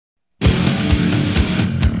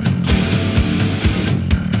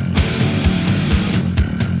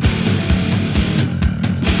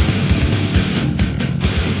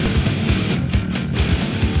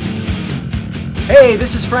Hey,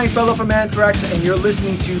 this is Frank Bello from Anthrax, and you're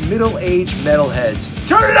listening to Middle Age Metalheads.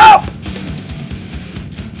 Turn it up!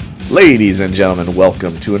 Ladies and gentlemen,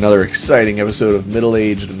 welcome to another exciting episode of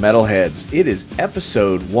Middle-Aged Metalheads. It is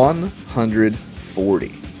episode 140.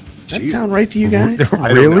 Does that sound right to you guys?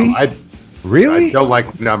 Really? Really? I don't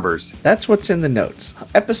like numbers. That's what's in the notes.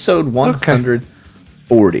 Episode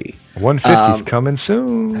 140. 150's coming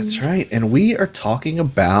soon. That's right. And we are talking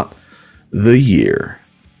about the year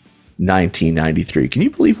 1993. Can you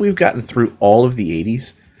believe we've gotten through all of the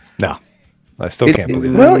 80s? No. I still can't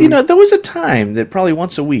believe it. Well, you know, there was a time that probably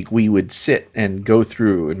once a week we would sit and go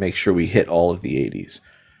through and make sure we hit all of the 80s.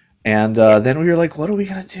 And then we were like, what are we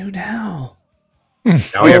going to do now?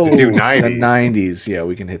 Now we have to do 90s. The 90s. Yeah,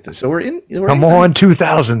 we can hit this. So we're in. Come on,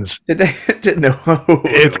 2000s. Today, no,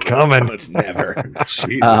 it's coming. No, it's never.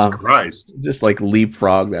 Jesus Christ. Just like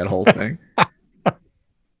leapfrog that whole thing.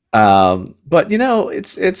 But you know,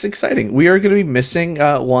 it's exciting. We are going to be missing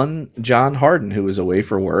one John Harden, who is away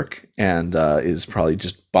for work and is probably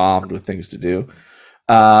just bombed with things to do.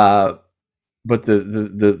 But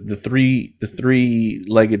the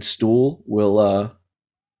three-legged stool will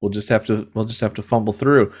we'll just have to fumble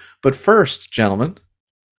through. But first, gentlemen,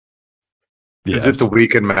 Is it the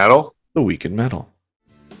Week in Metal? the Week in Metal.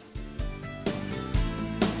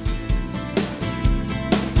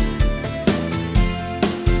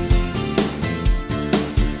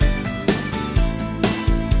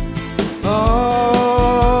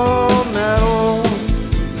 Oh, metal,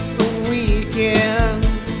 the weekend.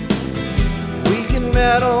 Weekend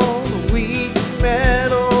metal, the weekend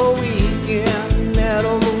metal, weekend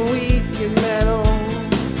metal, the weekend metal.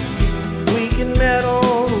 Weekend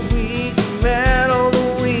metal, the weekend metal,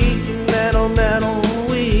 the weekend metal, metal,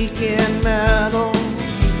 weekend metal.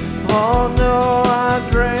 Oh no, I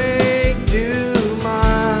drank too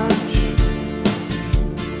much.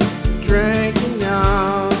 Drinking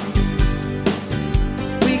now.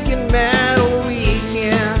 Weekend metal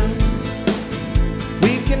weekend.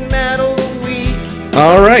 Weekend metal week.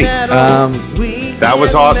 All right. That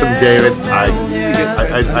was awesome, David.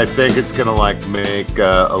 I think it's gonna like make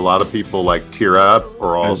a lot of people like tear up,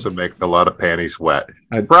 or also make a lot of panties wet.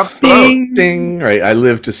 Ding, ding. Right. I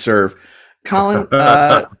live to serve. Colin,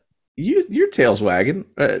 your tail's wagging.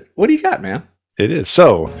 What do you got, man? It is.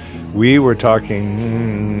 So, we were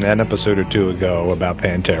talking an episode or two ago about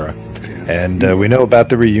Pantera. And we know about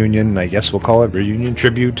the reunion. I guess we'll call it reunion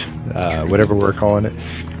tribute, whatever we're calling it.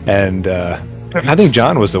 And I think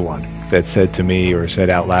John was the one that said to me, or said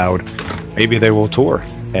out loud, maybe they will tour.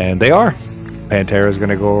 And they are. Pantera is going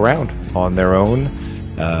to go around on their own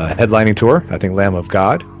headlining tour. I think Lamb of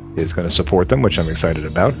God is going to support them, which I'm excited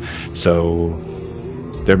about. So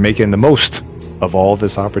they're making the most of all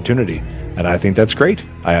this opportunity. And I think that's great.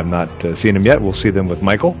 I have not seen them yet. We'll see them with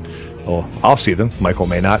Michael. Well, I'll see them. Michael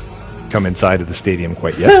may not come inside of the stadium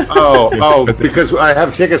quite yet. Because I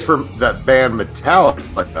have tickets for that band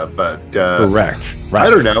Metallica, but Correct. Right. I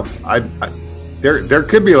don't know. There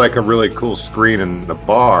could be like a really cool screen in the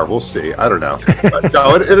bar. We'll see. I don't know. But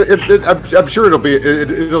no, I'm sure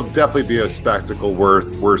it'll definitely be a spectacle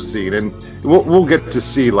worth seeing, and we'll get to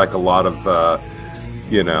see like a lot of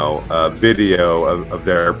video of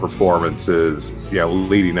their performances,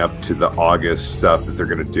 leading up to the August stuff that they're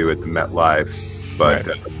going to do at the MetLife. But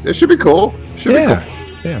it should be cool. Yeah.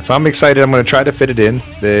 So I'm excited. I'm going to try to fit it in.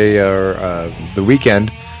 They are the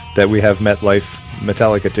weekend that we have MetLife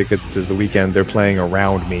Metallica tickets is the weekend they're playing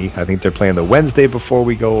around me. I think they're playing the Wednesday before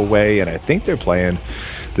we go away, and I think they're playing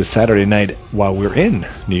the Saturday night while we're in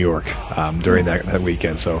New York during that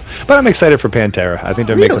weekend. So, but I'm excited for Pantera. I think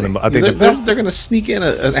they're making them. I think they're going to sneak in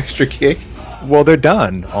an extra kick. Well, they're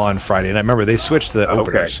done on Friday night. Remember, they switched the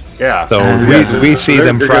openers. Yeah. So we see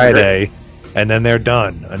them Friday, and then they're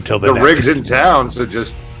done until the next. Rig's in town, so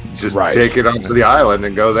just take it onto the island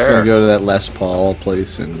and go there. Gonna go to that Les Paul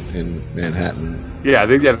place in Manhattan. Yeah,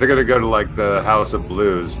 they're gonna go to like the House of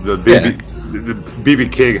Blues, the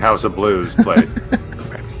BB King House of Blues place.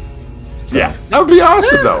 Yeah, that would be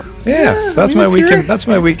awesome though. Yeah, that's my weekend. That's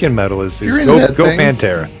my weekend metal. Is go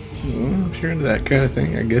Pantera. If you're into that kind of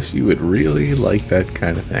thing, I guess you would really like that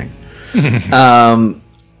kind of thing.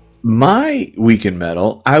 My weekend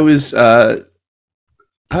metal, I was, I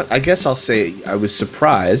guess I'll say I was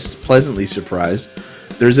pleasantly surprised.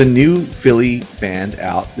 There's a new Philly band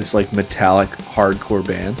out, this like metallic hardcore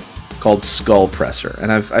band called Skull Presser,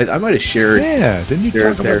 and I might have shared didn't you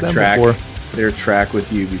talk about them before? Their track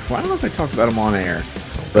with you before. I don't know if I talked about them on air,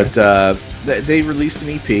 but they released an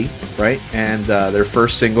EP, right? And their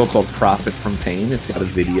first single called Profit from Pain, it's got a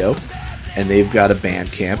video. and they've got a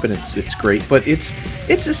band camp, and it's great. But it's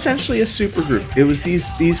essentially a super group. It was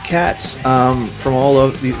these cats from all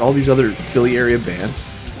these other Philly area bands,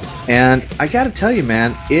 and I got to tell you,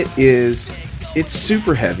 man, it's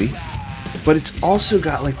super heavy, but it's also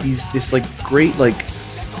got like this like great like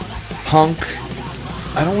punk.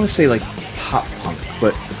 I don't want to say like pop punk,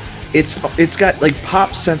 but it's got like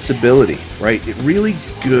pop sensibility, right? It really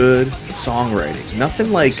good songwriting.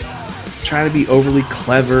 Nothing like trying to be overly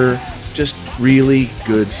clever. Just really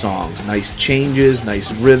good songs. Nice changes,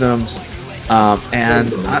 nice rhythms,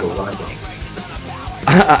 and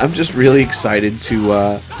I'm just really excited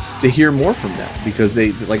to hear more from them because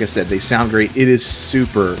they, like I said, they sound great. It is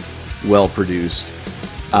super well produced.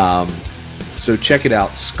 So check it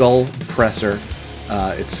out, Skull Presser.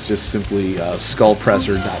 It's just simply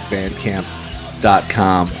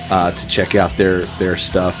skullpresser.bandcamp.com to check out their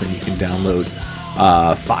stuff, and you can download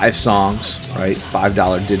 5 songs, right?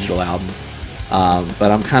 $5 digital album.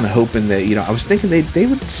 But I'm kind of hoping that, I was thinking they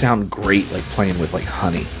would sound great like playing with like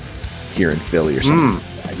Honey here in Philly or something. Like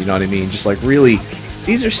that, you know what I mean? Just like really,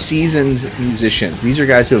 these are seasoned musicians. These are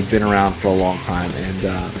guys who have been around for a long time,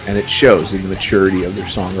 and it shows in the maturity of their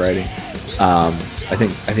songwriting. I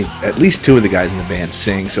think at least 2 of the guys in the band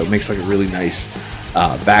sing, so it makes like a really nice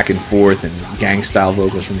back and forth and gang style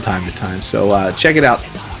vocals from time to time. So check it out,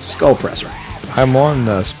 Skull Presser. I'm on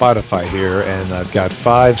Spotify here, and I've got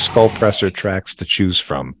 5 Skull Presser tracks to choose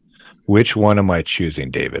from. Which one am I choosing,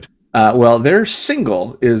 David? Well, their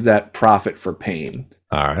single is that "Profit for Pain."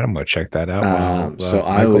 All right, I'm going to check that out. So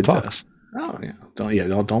I Michael would talks.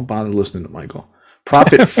 Don't bother listening to Michael.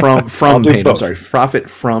 Profit from Pain. I'm sorry, Profit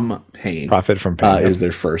from Pain. Profit from Pain is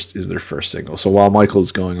their first single. So while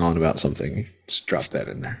Michael's going on about something, just drop that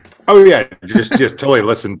in there. Oh yeah, just totally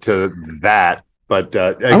listen to that. But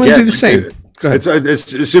I'm gonna do the same. Go ahead.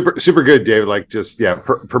 It's super good, David. Like just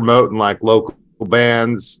promoting like local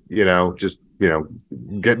bands. Just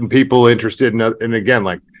getting people interested in. And again,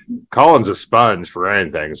 like Colin's a sponge for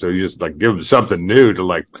anything. So you just like give him something new to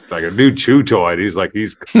like a new chew toy. And he's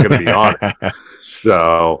gonna be on it.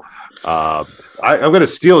 So I'm going to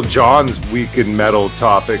steal John's Week in Metal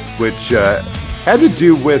topic, which had to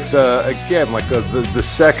do with, again, like the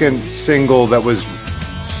second single that was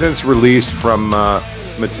since released from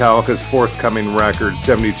Metallica's forthcoming record,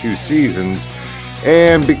 72 Seasons.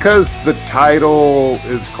 And because the title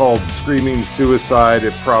is called Screaming Suicide,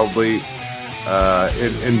 it probably,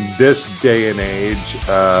 in this day and age,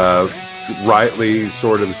 rightly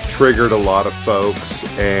sort of triggered a lot of folks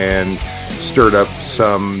and stirred up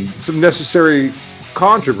some necessary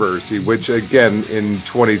controversy, which again in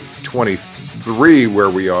 2023 where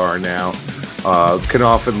we are now can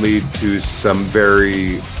often lead to some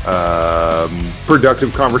very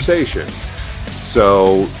productive conversation.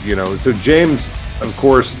 So James of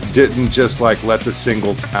course didn't just like let the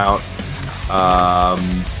single out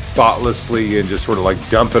thoughtlessly and just sort of like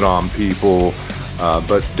dump it on people,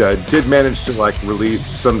 but did manage to like release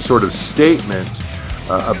some sort of statement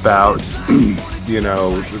about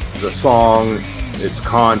the song, its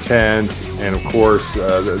content, and of course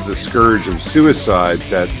the scourge of suicide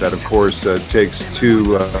that of course takes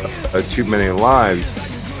too many lives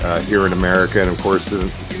here in America and of course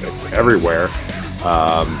everywhere.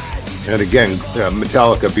 And again,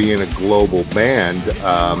 Metallica being a global band,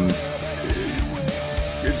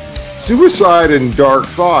 suicide and dark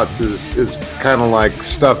thoughts is kind of like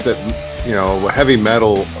stuff that heavy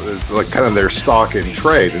metal is like kind of their stock in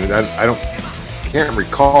trade, and I can't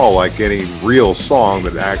recall like any real song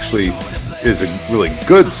that actually is a really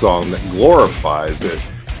good song that glorifies it.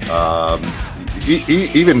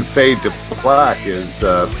 Even Fade to Black is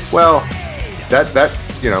that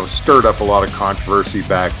stirred up a lot of controversy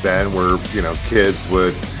back then, where kids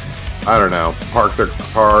would park their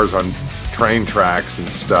cars on train tracks and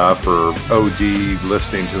stuff, or OD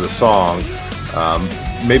listening to the song.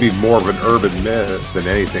 Maybe more of an urban myth than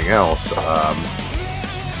anything else.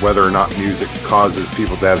 Whether or not music causes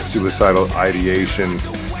people to have suicidal ideation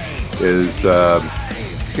is,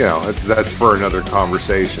 that's for another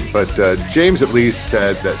conversation. But James at least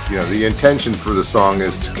said that the intention for the song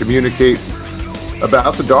is to communicate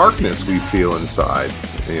about the darkness we feel inside,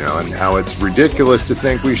 and how it's ridiculous to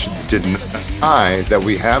think we should deny that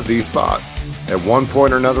we have these thoughts. At one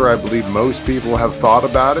point or another, I believe most people have thought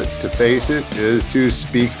about it. To face it is to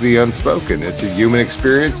speak the unspoken. It's a human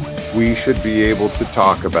experience. We should be able to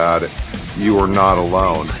talk about it. You are not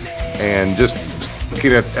alone. And just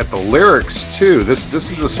looking at the lyrics too, this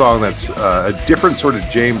is a song that's a different sort of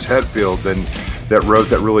James Hetfield that wrote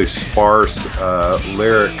that really sparse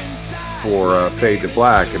lyric for Fade to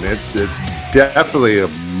Black, and it's definitely a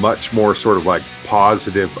much more sort of like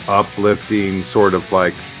positive, uplifting, sort of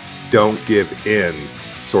like don't give in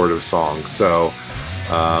sort of song. So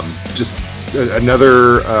just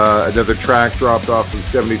another track dropped off from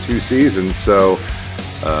 72 Seasons. So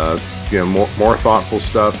more thoughtful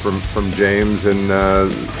stuff from James and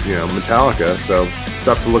Metallica. So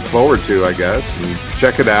stuff to look forward to, I guess. And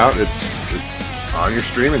check it out. It's on your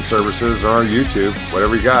streaming services or on YouTube,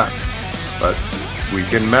 whatever you got. But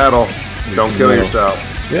Weekend Metal. Don't kill yourself.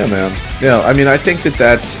 Yeah, man. Yeah, I mean, I think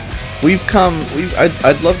I'd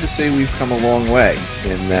love to say we've come a long way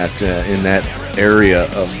in that area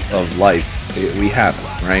of life. We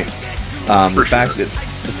haven't, right?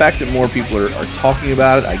 The fact that more people are talking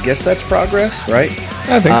about it, I guess that's progress, right?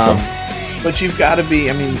 I think so. But you've got to be.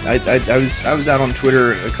 I mean, I was out on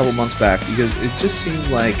Twitter a couple months back because it just seems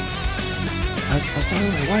like I was talking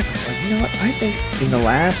to my wife. I was like, you know what? I think in the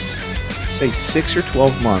last, say, 6 or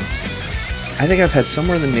 12 months, I think I've had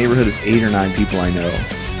somewhere in the neighborhood of 8 or 9 people I know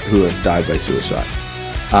who have died by suicide.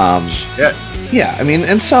 Yeah, I mean,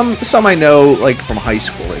 and some I know like from high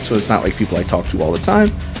school, right? So it's not like people I talk to all the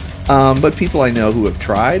time, but people I know who have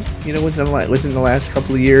tried, within the last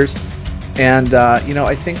couple of years, and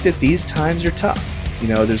I think that these times are tough.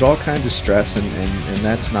 There's all kinds of stress, and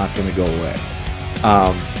that's not going to go away.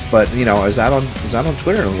 But I was out on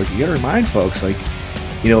Twitter, and I'm like, you got to remind folks, like,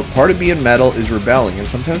 part of being metal is rebelling, and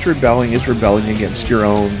sometimes rebelling is rebelling against your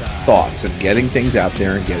own thoughts and getting things out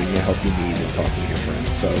there and getting the help you need and talking to your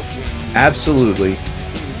friends. So, absolutely,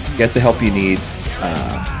 get the help you need.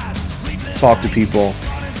 Talk to people.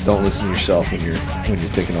 Don't listen to yourself when you're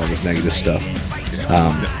thinking all this negative stuff.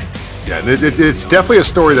 It's definitely a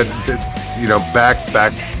story that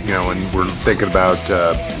back when we're thinking about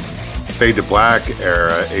Fade to Black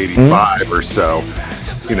era, 85 or so.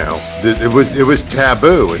 It was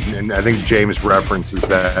taboo, and I think James references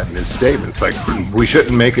that in his statements. Like, we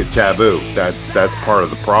shouldn't make it taboo. That's part of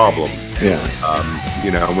the problem. Yeah.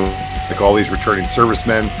 Like all these returning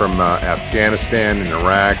servicemen from Afghanistan and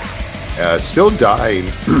Iraq, still dying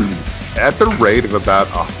at the rate of about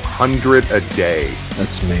 100 a day.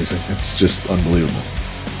 That's amazing. It's just unbelievable.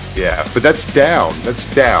 Yeah, but that's down.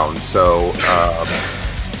 So.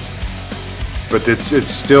 But it's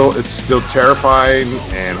still terrifying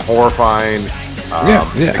and horrifying.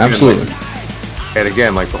 Absolutely. And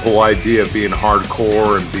again, like the whole idea of being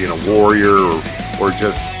hardcore and being a warrior or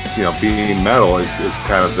just being metal is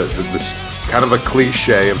kind of this kind of a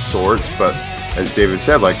cliche of sorts. But as David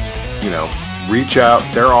said, like reach out.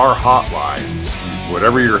 There are hotlines.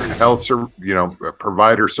 Whatever your health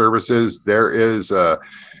provider services, there is there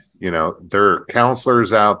are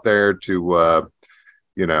counselors out there to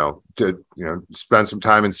spend some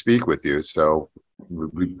time and speak with you. So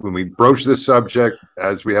when we broach this subject,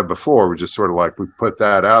 as we have before, we just sort of like, we put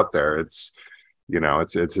that out there. It's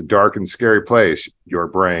a dark and scary place, your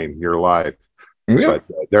brain, your life. Yeah.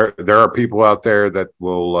 But there are people out there that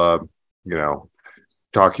will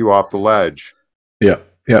talk you off the ledge. Yeah,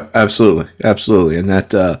 absolutely. And that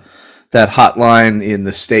hotline in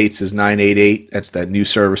the States is 988. That's that new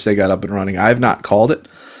service they got up and running. I have not called it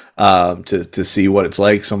to see what it's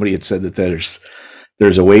like. Somebody had said that there's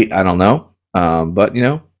a wait. I don't know. But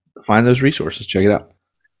find those resources, check it out.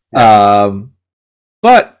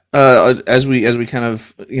 But as we kind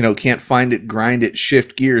of can't find it, grind it,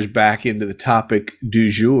 shift gears back into the topic du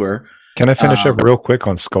jour. Can I finish up real quick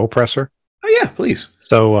on Skullpresser? Oh yeah, please.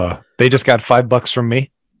 So they just got $5 from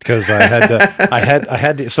me because I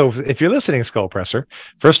had to. So if you're listening, Skullpresser,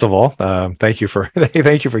 first of all, thank you for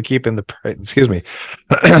keeping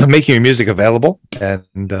making your music available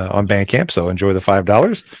and on Bandcamp. So enjoy the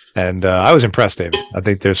 $5. And I was impressed, David. I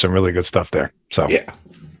think there's some really good stuff there. So yeah,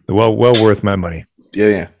 well worth my money.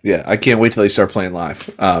 Yeah. I can't wait till they start playing live.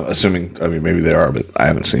 Assuming, maybe they are, but I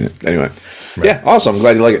haven't seen it. Anyway, right. Yeah, awesome. I'm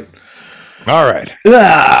glad you like it. All right.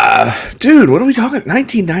 Dude, what are we talking?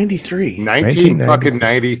 1993.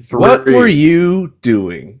 1993. What were you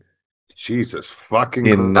doing? Jesus fucking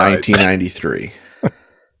in Christ. 1993.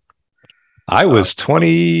 I was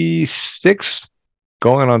 26,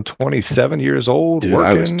 going on 27 years old. Dude,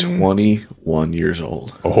 I was 21 years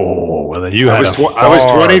old. Oh, well then I was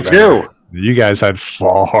 22. Better. You guys had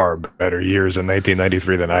far better years in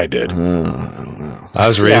 1993 than I did. I don't know. I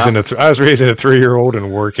was raising a 3-year-old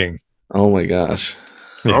and working. Oh my gosh.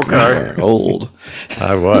 Okay. You're old.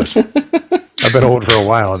 I was. I've been old for a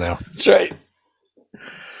while now. That's right.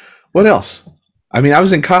 What else? I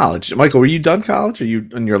was in college. Michael, were you done college? Are you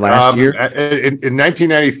in your last year? In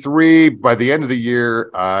 1993, by the end of the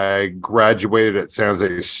year, I graduated at San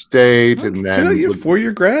Jose State. And then you a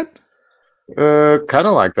 4-year grad? Kind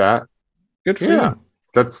of like that. Good for you.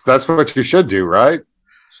 That's what you should do, right?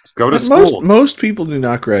 Just go to But school. most people do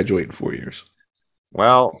not graduate in 4 years.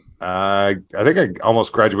 Well, I think I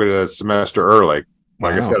almost graduated a semester early.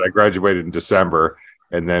 Like I Wow. said, I graduated in December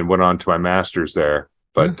and then went on to my master's there.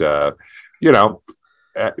 But you know,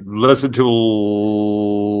 listened to a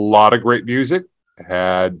lot of great music.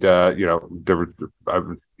 Had you know, there were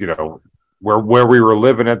you know, where we were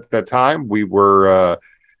living at that time, we were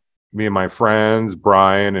me and my friends,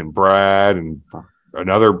 Brian and Brad and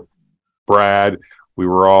another Brad, we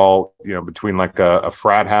were all, you know, between like a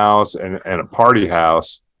frat house and a party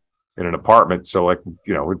house in an apartment. So like,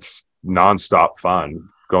 you know, it's nonstop fun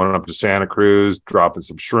going up to Santa Cruz, dropping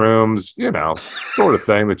some shrooms, you know, sort of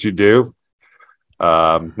thing that you do.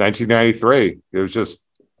 1993, it was just,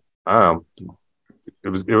 I don't know,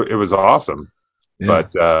 it was awesome. Yeah.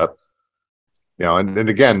 But, you know, and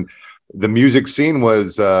again, the music scene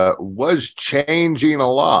was changing a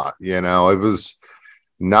lot. You know, it was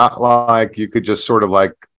not like you could just sort of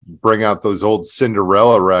like bring out those old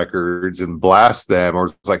Cinderella records and blast them, or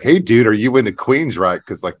it's like, hey, dude, are you into Queensryche?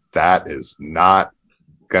 Because like that is not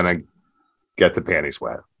gonna get the panties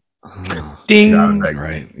wet. Ding.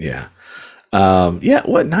 Right. Yeah. Yeah.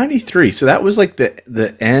 What 93? So that was like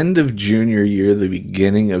the end of junior year, the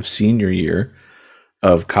beginning of senior year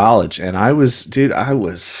of college, and I was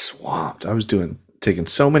swamped. I was taking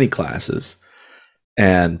so many classes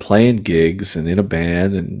and playing gigs and in a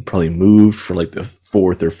band, and probably moved for like the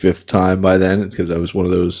fourth or fifth time by then, because I was one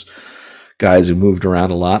of those guys who moved around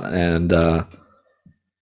a lot. And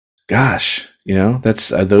gosh, you know, that's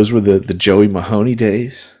those were the Joey Mahoney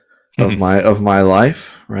days of my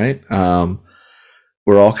life, right?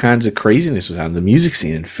 Where all kinds of craziness was happening. The music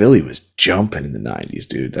scene in Philly was jumping in the 90s,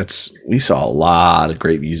 dude. We saw a lot of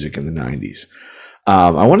great music in the 90s. I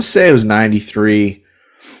want to say it was 93.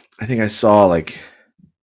 I think I saw like,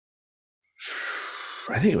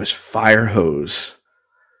 I think it was Firehose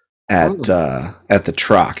at the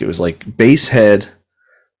Troc. It was like Basshead,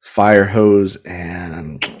 Firehose,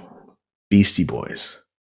 and Beastie Boys.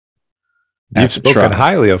 You've spoken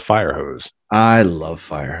highly of Firehose. I love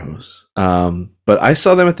Firehose. But I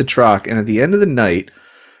saw them at the Troc, and at the end of the night,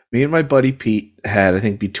 me and my buddy Pete had, I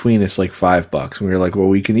think, between us like $5. And we were like, well,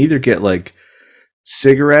 we can either get like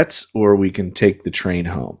cigarettes or we can take the train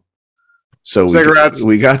home. So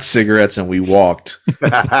we got cigarettes, and we walked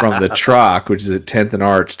from the Troc, which is at 10th and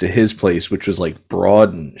Arch, to his place, which was like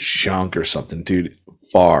Broad and Shunk or something, dude.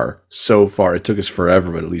 So far. It took us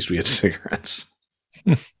forever, but at least we had cigarettes.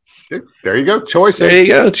 There you go. Choices. There you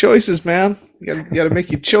go. Choices, man. You got to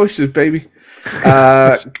make your choices, baby.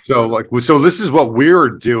 So this is what we're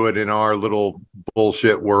doing in our little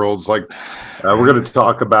bullshit worlds. Like, we're going to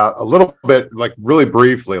talk about a little bit, like really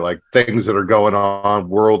briefly, like things that are going on,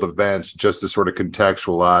 world events, just to sort of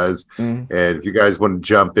contextualize. And if you guys want to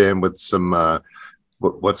jump in with some,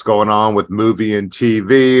 what's going on with movie and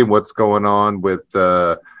TV, what's going on with,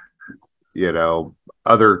 you know,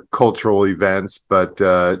 other cultural events. But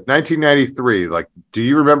 1993, like, do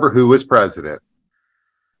you remember who was president?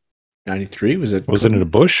 93? Wasn't it a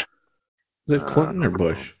Bush? Was it Clinton or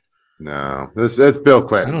Bush? No, that's Bill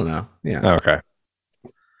Clinton. I don't know. Yeah. Okay.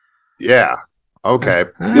 Yeah. Okay.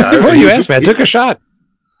 Well, you asked me. I took a shot.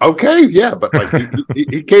 Okay. Yeah, but like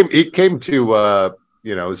he came to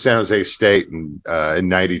you know, San Jose State in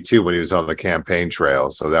 '92 when he was on the campaign trail.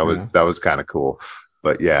 So that was kind of cool.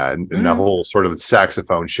 But yeah, and the whole sort of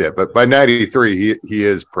saxophone shit. But by '93, he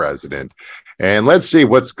is president. And let's see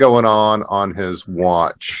what's going on his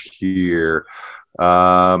watch here.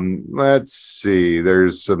 Let's see.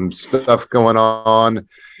 There's some stuff going on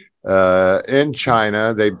in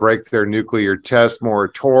China. They break their nuclear test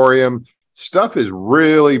moratorium. Stuff is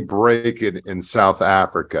really breaking in South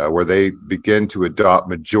Africa, where they begin to adopt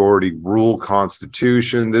majority rule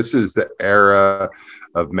constitution. This is the era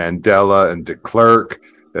of Mandela and de Klerk.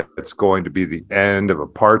 That's going to be the end of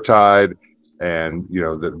apartheid, and you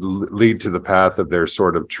know, that lead to the path of their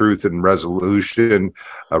sort of truth and resolution,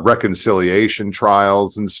 reconciliation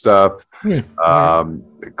trials and stuff.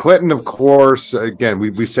 Clinton, of course, again,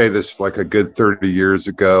 we say this like a good 30 years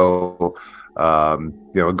ago,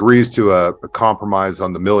 you know, agrees to a compromise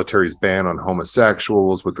on the military's ban on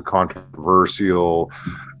homosexuals with the controversial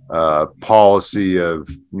policy of,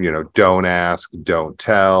 you know, don't ask, don't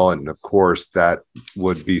tell. And of course, that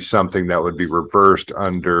would be something that would be reversed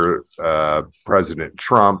under President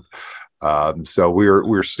Trump. So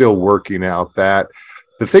we're still working out that.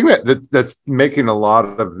 The thing that's making a lot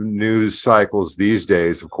of news cycles these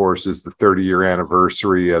days, of course, is the 30-year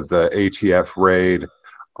anniversary of the ATF raid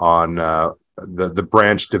on the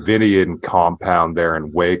Branch Davidian compound there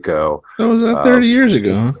in Waco. So was that 30 years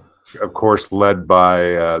ago? Huh? of course, led by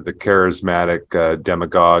the charismatic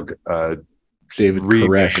demagogue David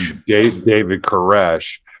Koresh. David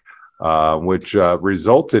Koresh, which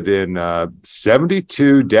resulted in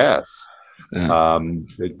 72 deaths. Yeah.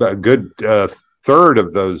 A good third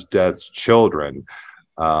of those deaths children,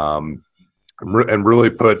 and really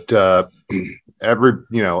put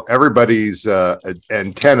everybody's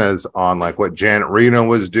antennas on like what Janet Reno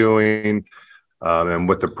was doing, and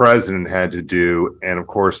what the president had to do, and of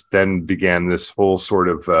course then began this whole sort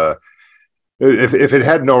of if it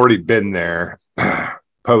hadn't already been there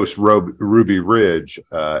post Ruby Ridge,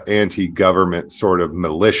 anti-government sort of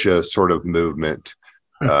militia sort of movement,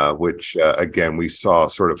 which again we saw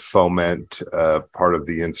sort of foment part of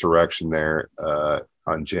the insurrection there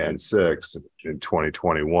on Jan 6 in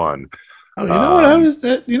 2021. Oh,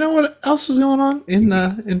 you know what else was going on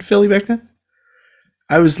in Philly back then?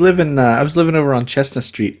 I was living over on Chestnut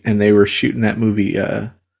Street, and they were shooting that movie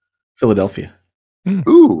Philadelphia.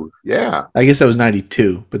 Ooh, yeah. I guess that was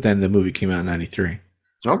 92, but then the movie came out in 93.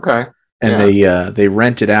 Okay. And they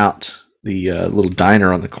rented out the little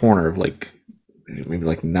diner on the corner of maybe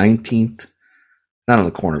 19th, not on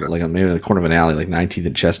the corner, but like maybe on the corner of an alley, like 19th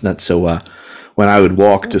and Chestnut. So when I would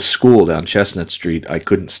walk to school down Chestnut Street, I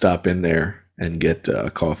couldn't stop in there and get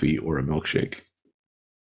a coffee or a milkshake.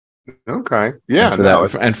 Okay. Yeah.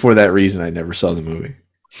 And for that reason, I never saw the movie.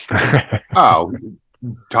 Oh,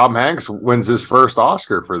 Tom Hanks wins his first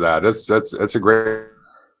Oscar for that. It's a great.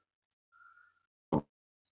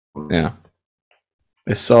 Yeah.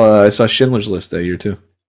 I saw Schindler's List that year too.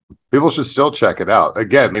 People should still check it out.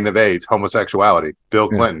 Again, of age, homosexuality, Bill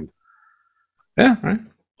Clinton. Yeah, right.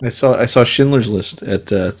 I saw Schindler's List at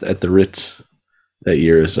the Ritz that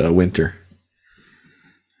year as winter.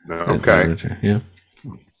 Okay. Winter. Yeah.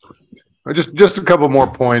 Just a couple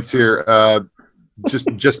more points here.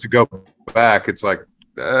 Just to go back, it's like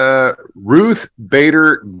Ruth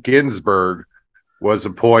Bader Ginsburg was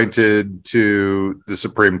appointed to the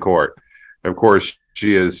Supreme Court. Of course,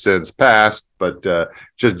 she has since passed, but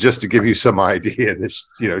just to give you some idea, this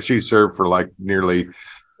she served for like nearly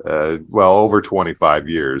over 25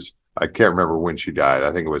 years. I can't remember when she died.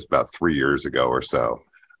 I think it was about 3 years ago or so.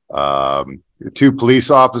 2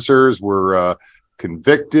 police officers were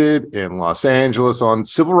convicted in Los Angeles on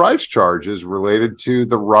civil rights charges related to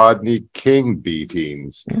the Rodney King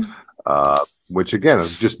beatings, which again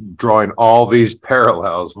is just drawing all these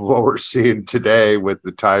parallels with what we're seeing today with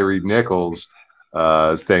the Tyree Nichols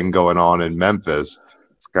thing going on in Memphis.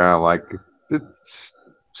 It's kind of like it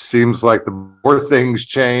seems like the more things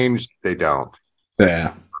change, they don't.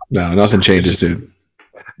 Yeah, no, nothing changes, dude.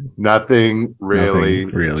 Nothing really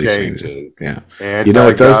changes. Yeah, you know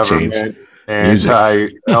what does change?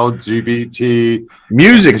 Anti-LGBT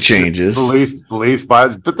music changes. Police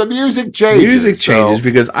bias, but the music changes. Music changes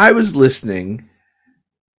because I was listening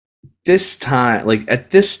this time, like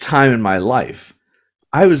at this time in my life,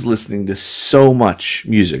 I was listening to so much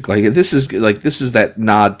music. Like this is that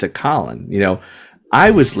nod to Colin.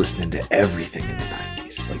 I was listening to everything in the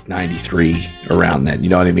 90s, like 93, around then. You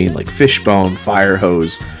know what I mean? Like Fishbone,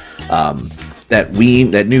 Firehose.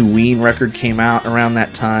 That new Ween record came out around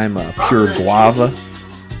that time. Pure Guava,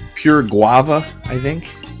 I think.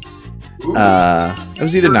 It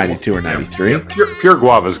was either 92 or 93. Pure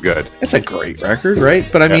Guava's good. It's a great record, right?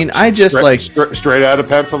 But I mean, I just straight out of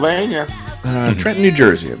Pennsylvania, Trenton, New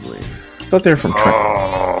Jersey, I believe. I thought they were from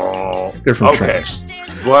Trenton. They're from Trenton.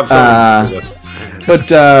 We'll have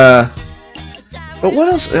but what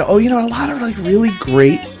else? A lot of like really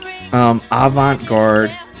great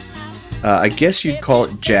avant-garde. I guess you'd call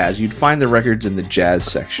it jazz. You'd find the records in the jazz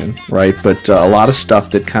section, right? But a lot of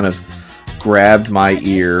stuff that kind of grabbed my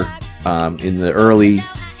ear in the early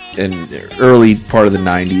part of the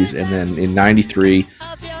 90s. And then in 93,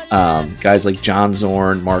 guys like John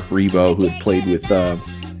Zorn, Mark Rebo, who had played with a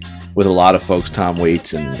lot of folks, Tom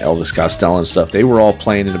Waits and Elvis Costello and stuff, they were all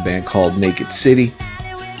playing in a band called Naked City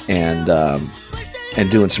and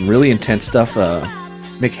doing some really intense stuff.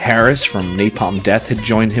 Mick Harris from Napalm Death had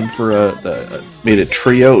joined him for made a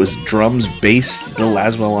trio. It was drums, bass, Bill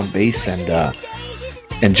Laswell on bass, and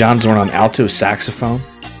John Zorn on alto saxophone.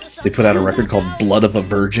 They put out a record called Blood of a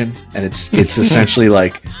Virgin, and it's essentially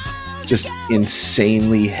like just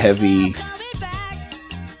insanely heavy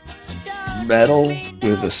metal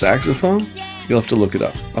with a saxophone. You'll have to look it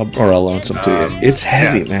up, or I'll loan some to you. It's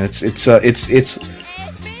heavy, man.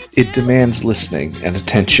 It demands listening and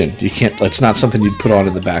attention. You can't. It's not something you'd put on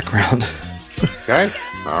in the background. Okay.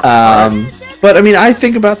 But I mean, I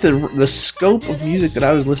think about the scope of music that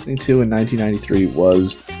I was listening to in 1993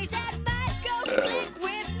 was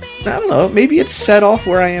I don't know. Maybe it's set off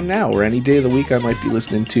where I am now, where any day of the week I might be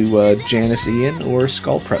listening to Janice Ian or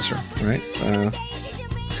Skull Presser, right?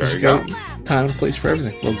 There you go. Time and place for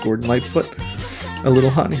everything. A little Gordon Lightfoot, a little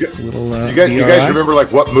Honey, a little. You guys remember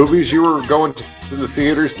like what movies you were going to the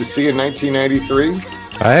theaters to see in 1993?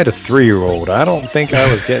 I had a 3-year-old. I don't think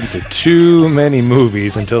I was getting to too many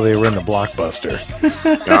movies until they were in the Blockbuster.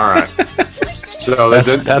 All right. So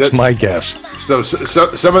that's my guess. So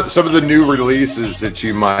some of the new releases that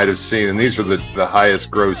you might have seen, and these are the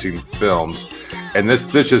highest grossing films, and this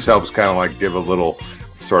just helps kind of like give a little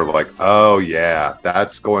sort of like, oh yeah,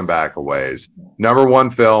 that's going back a ways. Number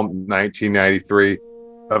one film, 1993,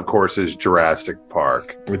 of course, is Jurassic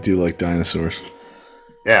Park. I do like dinosaurs.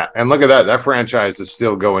 Yeah, and look at that. That franchise is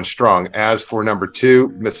still going strong. As for number two,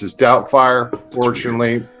 Mrs. Doubtfire,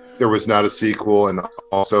 fortunately, there was not a sequel. And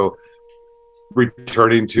also,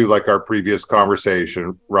 returning to like our previous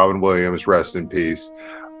conversation, Robin Williams, rest in peace.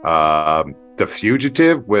 The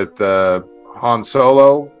Fugitive with Han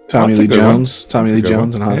Solo. Tommy Lee Jones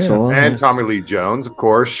and Han Solo. And Tommy Lee Jones, of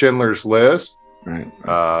course. Schindler's List. Right.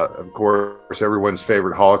 Of course, everyone's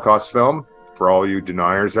favorite Holocaust film. For all you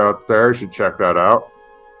deniers out there, you should check that out.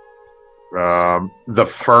 The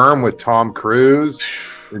Firm with Tom Cruise.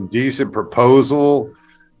 Indecent Proposal.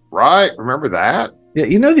 Right? Remember that? Yeah,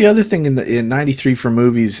 you know the other thing in 93 for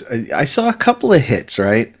movies, I saw a couple of hits,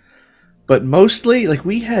 right? But mostly, like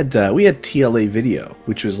we had TLA Video,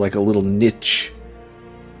 which was like a little niche,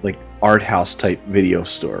 like art house type video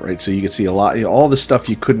store, right? So you could see a lot, all the stuff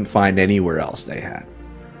you couldn't find anywhere else they had.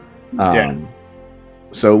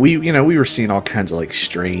 So we were seeing all kinds of like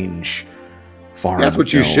strange foreign. That's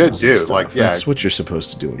what you should do. Like, yeah, that's what you're supposed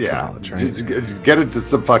to do in college, right? Just get into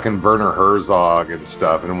some fucking Werner Herzog and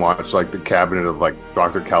stuff, and watch like the Cabinet of like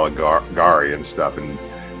Dr. Caligari and stuff. And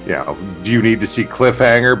do you need to see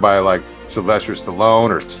Cliffhanger by like Sylvester Stallone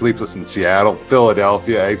or Sleepless in Seattle,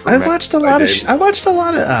 Philadelphia? I watched a lot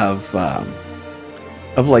of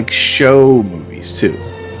like show movies too,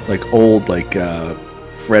 like old like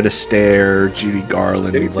Fred Astaire, Judy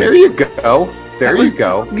Garland. See, there you go. You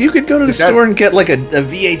go. You could go to the store and get like a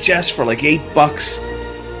VHS for like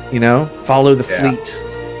 $8. Follow the fleet.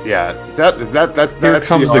 Yeah, that's Here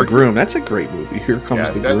Comes the Groom. That's a great movie. Here Comes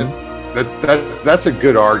the Groom. That's a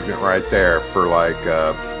good argument right there for like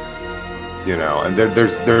and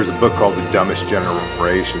there's a book called The Dumbest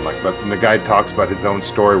Generation, and the guy talks about his own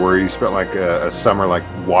story where he spent like a summer like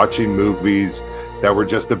watching movies that were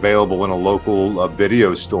just available in a local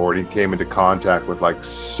video store, and he came into contact with like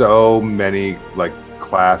so many like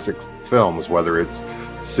classic films, whether it's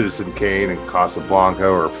Citizen Kane and Casablanca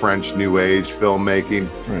or French New Age filmmaking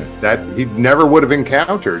that he never would have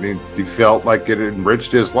encountered. He felt like it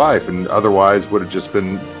enriched his life, and otherwise would have just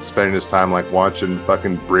been spending his time like watching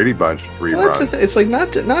fucking Brady Bunch reruns. Well, it's like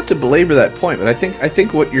not to belabor that point, but I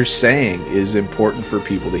think what you're saying is important for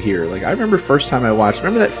people to hear. Like I remember first time I watched.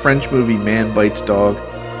 Remember that French movie Man Bites Dog?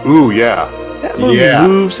 Ooh yeah. That movie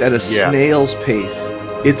moves at a snail's pace.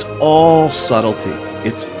 It's all subtlety.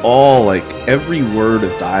 It's all like every word of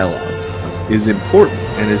dialogue is important,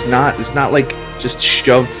 and it's not like just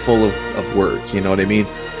shoved full of words. You know what I mean?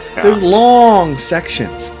 Yeah. There's long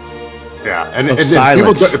sections. Yeah, and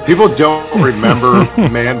silence. People don't remember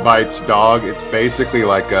Man Bites Dog. It's basically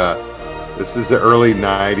like this is the early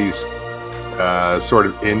 '90s sort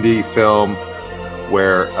of indie film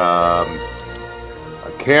where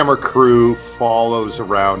a camera crew follows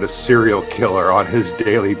around a serial killer on his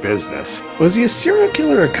daily business. Was he a serial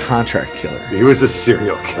killer or a contract killer? He was a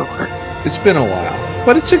serial killer. It's been a while,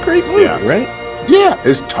 but it's a great movie, right? Yeah,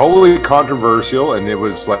 it's totally controversial, and it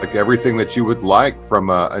was like everything that you would like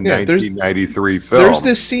from a 1993 film. There's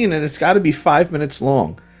this scene, and it's got to be 5 minutes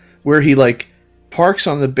long, where he like parks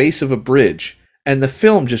on the base of a bridge, and the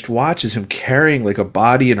film just watches him carrying like a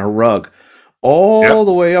body in a rug all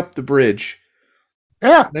the way up the bridge.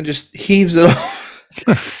 Yeah. And then just heaves it off.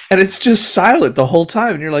 And it's just silent the whole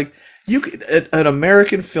time. And you're like, an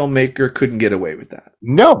American filmmaker couldn't get away with that.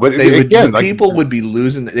 No, but people would be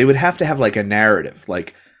losing. They would have to have like a narrative,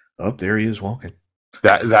 like, oh, there he is walking.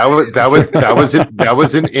 That was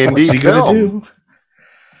an indie What's he film. Gonna do?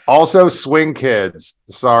 Also, Swing Kids.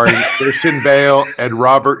 Sorry, Christian Bale and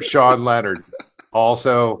Robert Sean Leonard.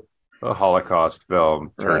 Also a Holocaust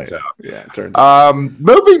film, turns out. Yeah, it turns out.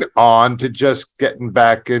 Moving on to just getting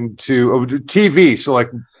back into TV. So, like,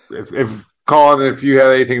 if Colin, if you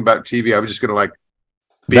have anything about TV, I was just going to like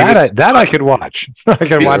that I could watch. I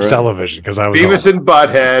could watch television because I was Beavis and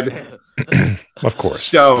Butthead, of course,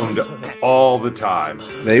 stoned all the time.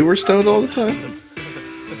 They were stoned all the time.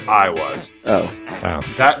 I was. Oh, Wow.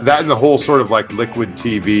 That and the whole sort of like liquid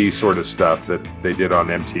TV sort of stuff that they did on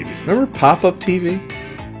MTV. remember pop-up TV?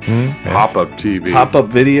 Yeah. Pop-up TV. Pop-up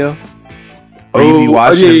video? Where you'd be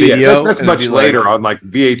watching a video. That's and it'd much be later like, on like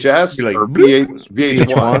VHS be like, or bloop,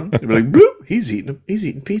 VH1. It'd be like, bloop, he's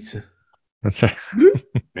eating pizza. That's right.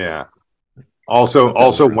 Yeah.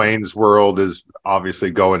 Also Wayne's World is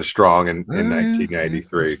obviously going strong in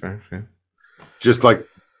 1993. Fair. Just like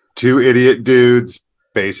two idiot dudes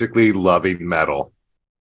basically loving metal.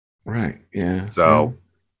 Right, yeah. So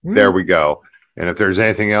Yeah. there we go. And if there's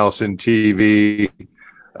anything else in TV,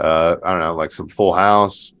 I don't know, like some Full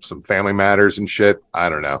House, some Family Matters and shit. I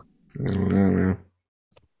don't know. Yeah.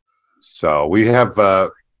 So we have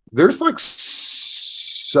there's like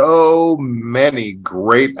so many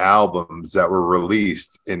great albums that were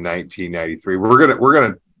released in 1993. We're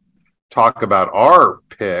gonna talk about our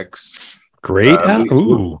picks. Great.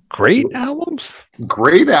 We- Great albums.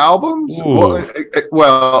 Great albums. Ooh.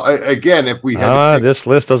 Well, again, if we had to pick- This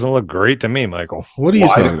list doesn't look great to me, Michael. What are you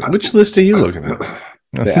Why- talking about? Which list are you looking at?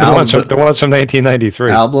 The ones from 1993.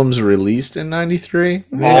 Albums released in 93?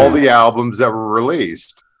 all the albums that were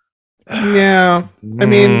released. Yeah. I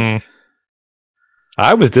mean,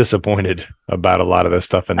 I was disappointed about a lot of this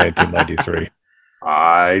stuff in 1993.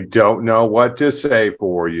 I don't know what to say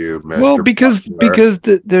for you, Mr. Well, because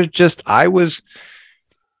Butler. there's just I was,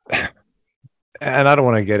 and I don't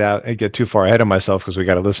want to get too far ahead of myself because we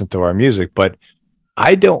got to listen to our music, but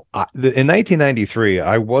in 1993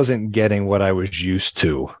 I wasn't getting what I was used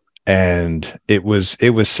to, and it was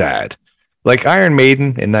sad. Like Iron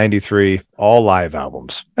Maiden in 93, all live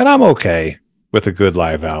albums, and I'm okay with a good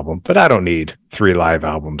live album, but I don't need 3 live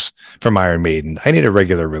albums from Iron Maiden. I need a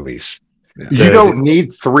regular release. You don't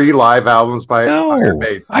need 3 live albums by Iron No,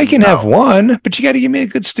 Maiden. I can have one, but you got to give me a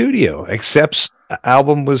good studio. Accept's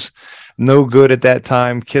album was no good at that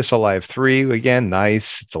time. Kiss Alive 3, again,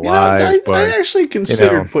 nice. It's alive, but I actually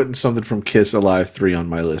considered putting something from Kiss Alive 3 on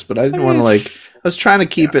my list, but I didn't want to I was trying to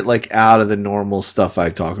keep it like out of the normal stuff I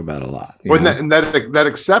talk about a lot. When that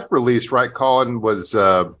Accept release, right, Colin, was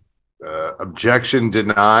Objection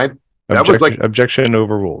Denied. That was like objection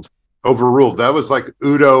overruled. Overruled. That was like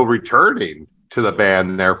Udo returning to the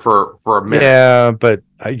band there for a minute. Yeah, but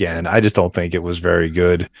again, I just don't think it was very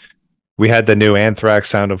good. We had the new Anthrax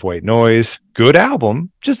Sound of White Noise. Good album,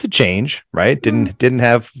 just a change, right? Didn't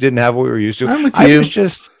have what we were used to. I'm with you.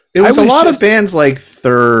 It was a lot of bands like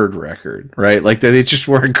third record, right? Like that they just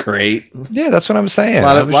weren't great. Yeah, that's what I'm saying. A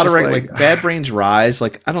lot of like Bad Brains Rise.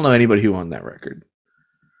 Like I don't know anybody who owned that record.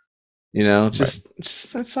 You know, just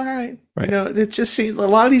that's all right. Right. You know, it just seems a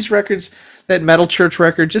lot of these records, that Metal Church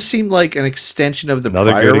record, just seemed like an extension of the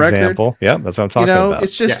Another prior good record. example. Yeah, that's what I'm talking about.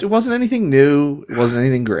 It's just it wasn't anything new. It wasn't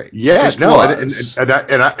anything great. Yeah, Just no, was.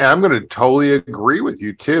 and I'm going to totally agree with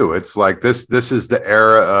you too. It's like this is the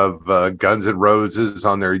era of Guns N' Roses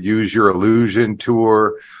on their Use Your Illusion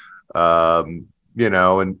tour. You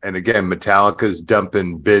know, and again, Metallica's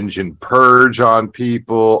dumping Binge and Purge on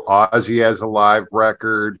people. Ozzy has a live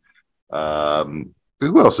record.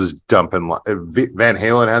 Who else is dumping? Van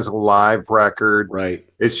Halen has a live record. Right.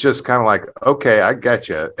 It's just kind of like, okay, I get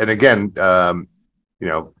you. And again, you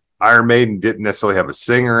know, Iron Maiden didn't necessarily have a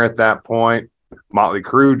singer at that point. Motley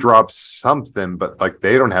Crue dropped something, but like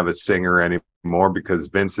they don't have a singer anymore because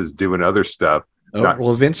Vince is doing other stuff.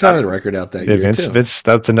 Well, Vince had a record out that year too. Vince,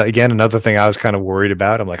 that's again another thing I was kind of worried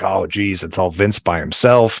about. I'm like, oh, geez, it's all Vince by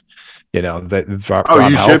himself. You know, that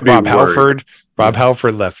Rob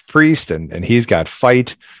Halford left Priest, and he's got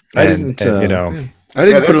Fight. I didn't put it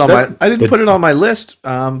on my list.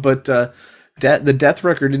 But the Death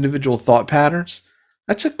Record, Individual Thought Patterns.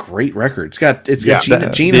 That's a great record. It's got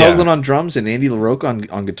Gene Hoglan on drums and Andy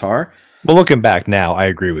LaRocque on guitar. Well, looking back now, I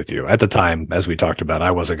agree with you. At the time, as we talked about,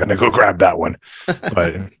 I wasn't going to go grab that one.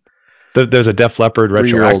 But there's a Def Leppard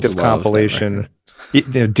retroactive compilation.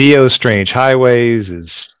 Dio's Strange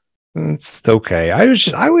Highways it's okay.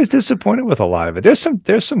 I was disappointed with a lot of it. There's some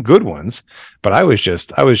good ones, but I was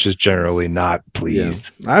just generally not pleased.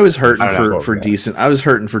 Yeah. I was hurting for decent. I was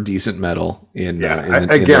hurting for decent metal in the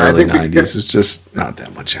early 90s. It's just not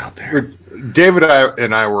that much out there. David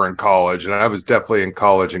and I were in college, and I was definitely in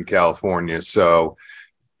college in California. So,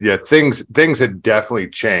 yeah, things had definitely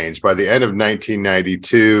changed. By the end of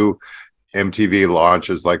 1992, MTV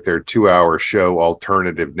launches like their 2-hour show,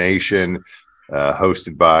 Alternative Nation,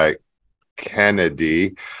 hosted by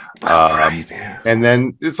Kennedy. And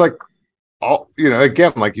then it's like,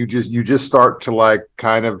 again, like you just start to like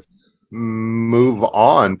kind of move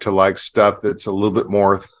on to like stuff that's a little bit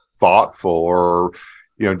more thoughtful, or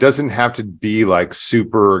doesn't have to be like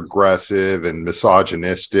super aggressive and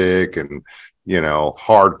misogynistic and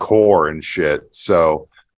hardcore and shit. So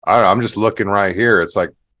I'm just looking right here. It's like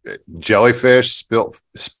Jellyfish,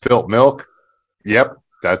 Spilt Milk. Yep.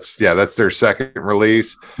 That's their second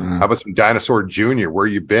release. How about some Dinosaur Jr.? Where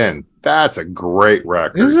You Been? That's a great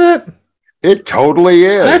record. Is it? It totally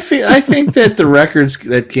is. I think that the records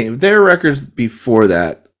that came, their records before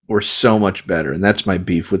that were so much better, and that's my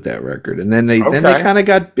beef with that record. And then they kind of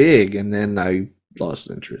got big, and then I lost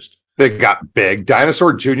interest. They got big.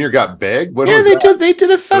 Dinosaur Jr. got big. They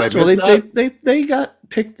did a festival. They got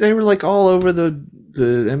picked. They were like all over the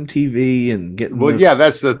MTV and getting. Well,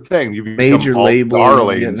 that's the thing. You major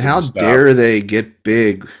labels. And how dare they get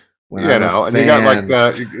big? And you got like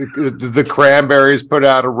the Cranberries put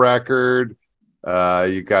out a record.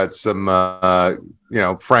 You got some,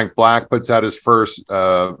 Frank Black puts out his first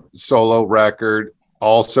solo record.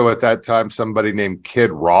 Also at that time, somebody named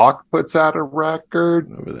Kid Rock puts out a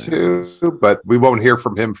record too, but we won't hear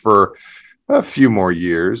from him for a few more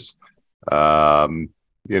years. Some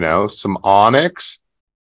Onyx.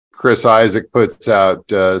 Chris Isaac puts out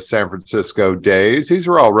San Francisco Days. These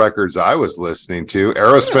were all records I was listening to.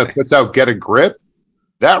 Aerosmith puts out Get a Grip.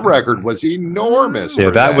 That record was enormous.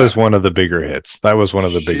 Yeah, that was one of the bigger hits. That was one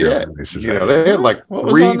of the bigger releases. They had like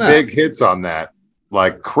 3 big hits on that.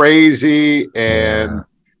 Like Crazy and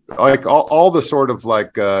like all the sort of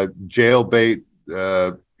like jailbait,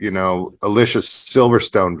 Alicia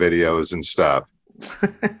Silverstone videos and stuff.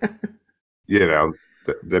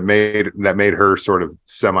 That made her sort of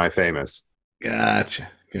semi-famous. Gotcha.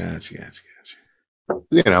 But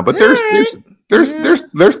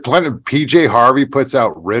there's plenty of PJ Harvey puts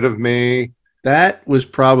out Rid of Me. That was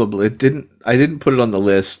probably I didn't put it on the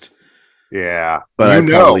list. Yeah. But I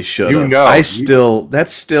probably should have.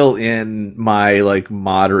 That's still in my like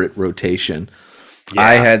moderate rotation. Yeah.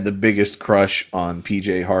 I had the biggest crush on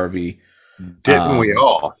PJ Harvey. Didn't we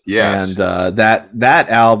all? Yes. And that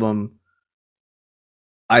album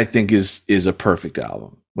I think is a perfect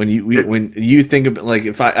album. When you think of like,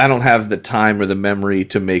 if I don't have the time or the memory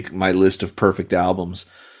to make my list of perfect albums,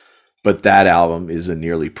 but that album is a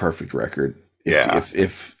nearly perfect record.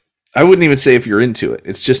 If I wouldn't even say if you're into it,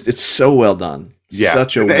 it's so well done. Yeah.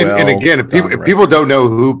 Such a and again, if people don't know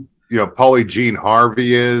who, Pauly Jean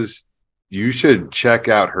Harvey is, you should check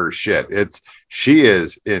out her shit. She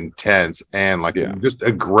is intense and just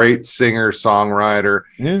a great singer songwriter.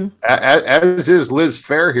 Yeah. As is Liz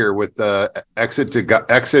Phair here with Exile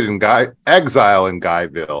in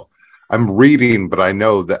Guyville. I'm reading, but I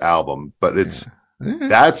know the album. But it's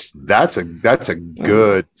that's a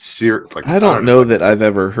good series. Like, I don't know that I've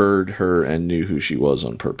ever heard her and knew who she was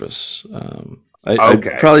on purpose.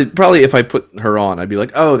 I'd probably if I put her on, I'd be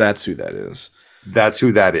like, oh, that's who that is. That's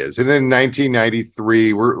who that is. And in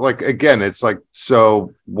 1993, we're like, again, it's like,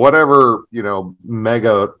 so whatever,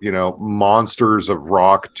 mega, Monsters of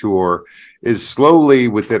Rock tour is slowly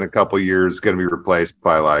within a couple years going to be replaced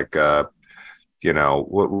by like, what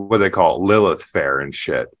they call it, Lilith Fair and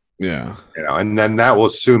shit. Yeah. And then that will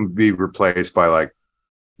soon be replaced by like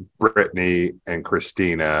Britney and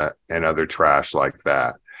Christina and other trash like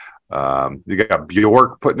that. You got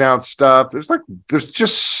Bjork putting out stuff. There's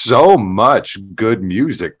just so much good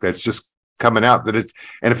music that's just coming out and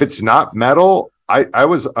if it's not metal, I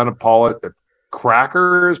was unapologetic.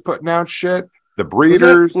 Cracker is putting out shit. The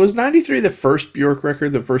Breeders. Was 93 the first Bjork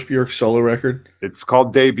record, the first Bjork solo record? It's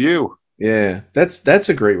called Debut. Yeah, that's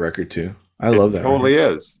a great record too. I love that. It totally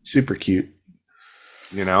is. Super cute.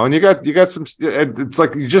 And you got some, it's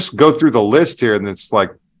like you just go through the list here and it's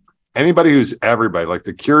like anybody who's everybody, like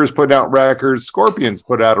the Cure's put out records, Scorpions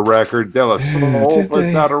put out a record, De La Soul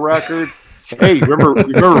puts out a record. Hey, remember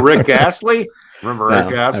Rick Astley? Remember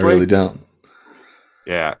Rick Astley? I really don't.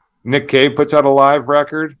 Yeah. Nick Cave puts out a live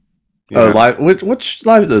record. Live? Which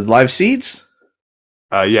live? The Live Seeds?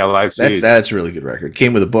 Yeah, Live Seeds. That's a really good record.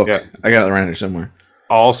 Came with a book. Yeah. I got it around here somewhere.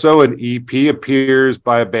 Also, an EP appears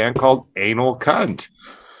by a band called Anal Cunt.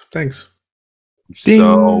 Thanks.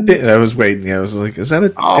 So I was waiting. Yeah, I was like, "Is that a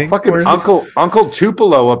fucking word? Uncle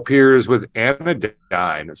Tupelo appears with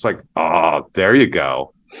Anodyne?" It's like, oh, there you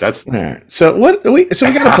go. That's all right. So we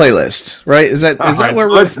got a playlist, right? Is that where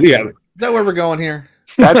we're? Is that where we're going here?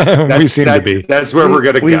 That's we seem to be. That's where we're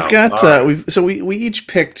gonna go. We've got we each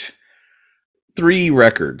picked 3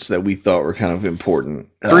 records that we thought were kind of important.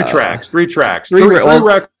 3 tracks. 3 records. 3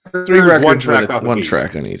 records. 1 track on one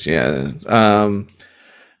track on each. Yeah.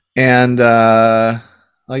 And I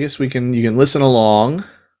guess you can listen along,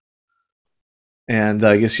 and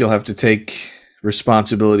I guess you'll have to take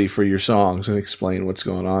responsibility for your songs and explain what's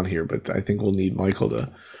going on here. But I think we'll need Michael to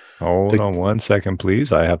Hold on 1 second,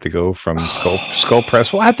 please. I have to go from Skull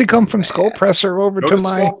Press. Well, I have to come from Skull Presser over to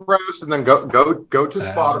my Skull Press, and then go to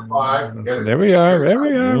Spotify. There we are.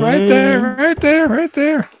 Right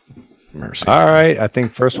there. Mercy. All right. I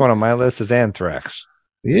think first one on my list is Anthrax.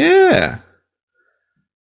 Yeah.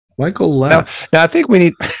 Michael left. Now I think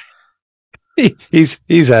we need.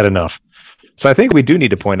 He's had enough. So I think we do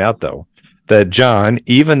need to point out though that John,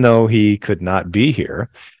 even though he could not be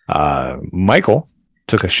here, Michael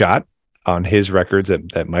took a shot on his records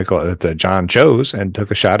that John chose, and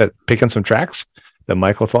took a shot at picking some tracks that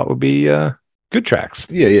Michael thought would be good tracks.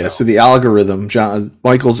 Yeah. So the algorithm,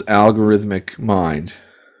 Michael's algorithmic mind,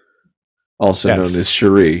 also known as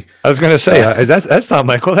Cherie. I was going to say that's not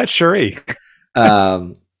Michael, that's Cherie.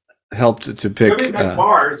 Helped to pick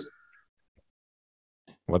bars.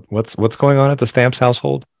 What's going on at the Stamps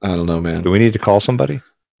household? I don't know, man. Do we need to call somebody?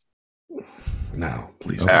 No,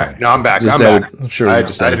 please. Okay. No, I'm back. I'm sure we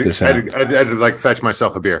just edit this out. I had to like fetch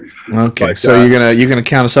myself a beer. Okay, But, so you're gonna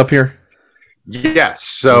count us up here? Yes.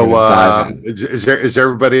 So is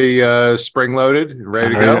everybody spring loaded and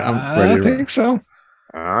ready to go? I'm ready. I think so.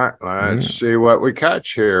 All right, let's see what we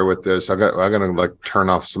catch here with this. I'm gonna like turn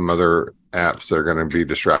off some other apps that are gonna be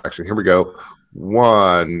distraction. Here we go.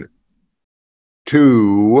 1,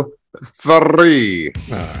 2, 3.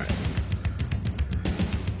 All right.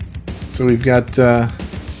 So we've got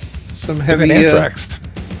some heavy Anthrax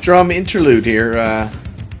drum interlude here.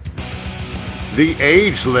 The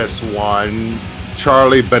ageless one,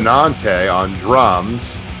 Charlie Benante on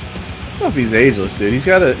drums. I don't know if he's ageless, dude. He's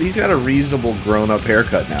got a reasonable grown-up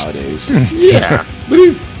haircut nowadays. Yeah,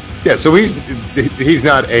 but so he's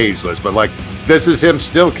not ageless, but like this is him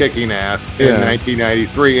still kicking ass in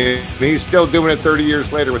 1993, and he's still doing it 30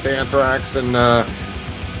 years later with Anthrax and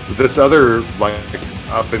this other like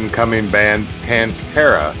up and coming band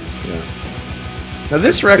Pantera. Yeah. Now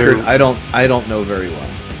this record, I don't know very well.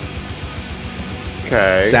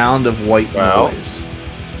 Okay. Sound of White Noise.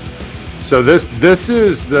 So this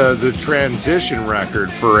is the transition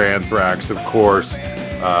record for Anthrax, of course,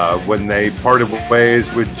 when they parted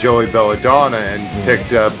ways with Joey Belladonna and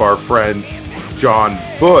picked up our friend John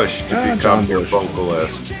Bush to become their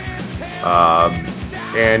vocalist.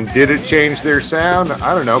 And did it change their sound?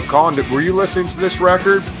 I don't know. Colin, were you listening to this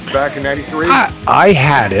record back in '93? I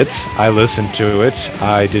had it. I listened to it.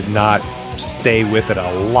 I did not stay with it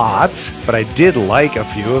a lot, but I did like a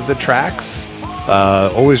few of the tracks.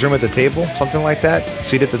 Always Room at the Table, something like that.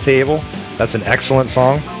 Seat at the Table. That's an excellent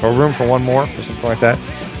song. Or Room for One More, or something like that.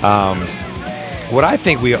 What I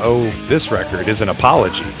think we owe this record is an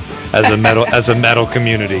apology as a metal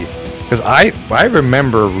community. Because I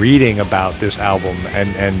remember reading about this album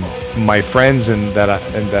and my friends that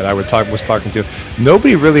I was talking to,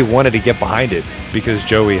 nobody really wanted to get behind it because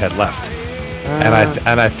Joey had left,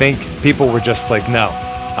 and I think people were just like, no,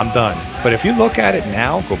 I'm done. But if you look at it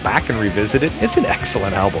now, go back and revisit it, it's an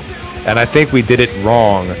excellent album, and I think we did it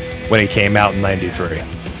wrong when it came out in '93.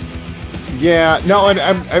 Yeah, no, and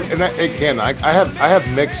I have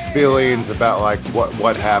mixed feelings about like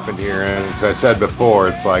what happened here, and as I said before,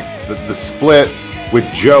 it's like the split with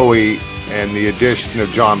Joey and the addition of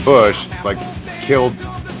John Bush like killed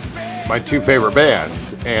my two favorite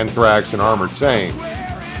bands, Anthrax and Armored Saint.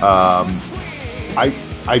 I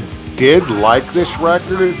did like this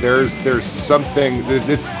record. There's something.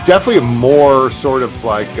 It's definitely a more sort of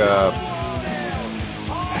like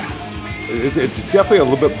it's definitely a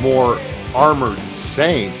little bit more Armored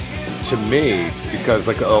Saint to me, because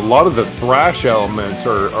like a lot of the thrash elements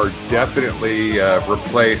are definitely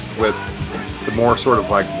replaced with the more sort of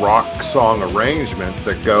like rock song arrangements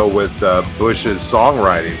that go with Bush's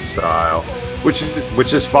songwriting style,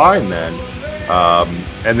 which is fine then.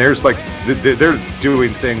 And there's like they're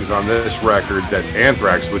doing things on this record that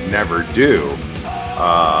Anthrax would never do.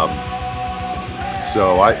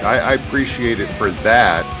 So I appreciate it for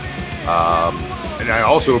that. And I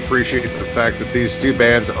also appreciate the fact that these two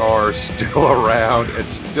bands are still around and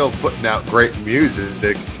still putting out great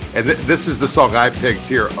music. And this is the song I picked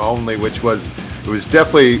here only, which was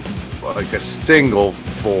definitely like a single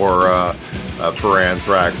for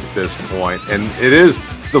Anthrax at this point. And it is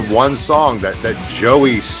the one song that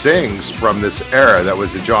Joey sings from this era that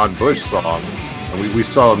was a John Bush song. And we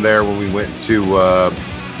saw him there when we went to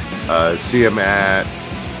see him at,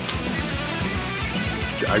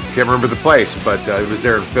 I can't remember the place, but it was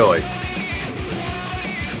there in Philly.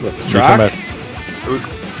 What, the Track?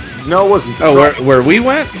 No, it wasn't. Where we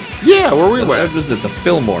went? Yeah, where we went. It was at the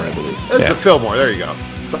Fillmore, I believe. It's the Fillmore. There you go.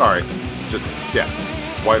 Sorry.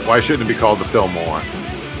 Why shouldn't it be called the Fillmore?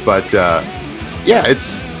 But yeah,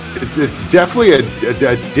 it's it's definitely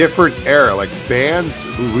a different era. Like bands,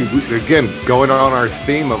 we again going on our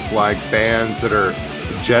theme of like bands that are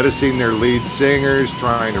jettisoning their lead singers,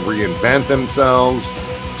 trying to reinvent themselves.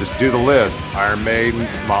 Just do the list: Iron Maiden,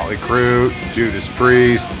 Motley Crue, Judas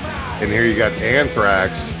Priest, and here you got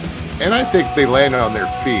Anthrax. And I think they landed on their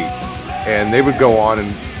feet, and they would go on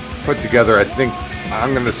and put together, I think,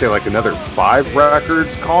 I'm going to say like another 5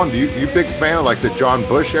 records. Colin, you big fan of like the John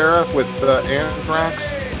Bush era with Anthrax?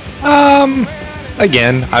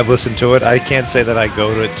 Again, I've listened to it. I can't say that I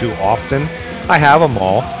go to it too often. I have them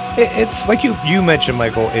all. It's like you mentioned,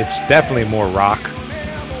 Michael, it's definitely more rock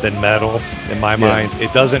than metal in my mind.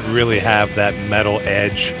 It doesn't really have that metal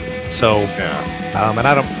edge. So, and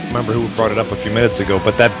I don't remember who brought it up a few minutes ago,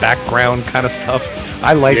 but that background kind of stuff,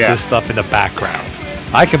 I like this stuff in the background.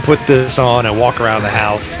 I can put this on and walk around the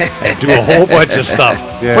house and do a whole bunch of stuff.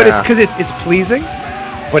 Yeah. But it's because it's pleasing,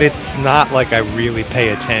 but it's not like I really pay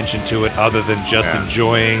attention to it other than just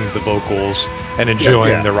enjoying the vocals and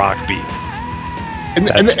enjoying the rock beat.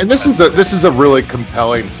 And this is a really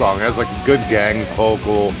compelling song. It has like a good gang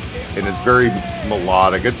vocal, and it's very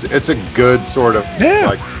melodic. It's a good sort of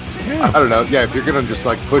like I don't know. Yeah, if you're gonna just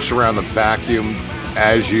like push around the vacuum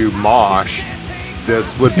as you mosh,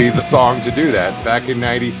 this would be the song to do that. Back in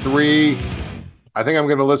 '93, I think I'm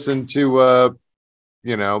gonna listen to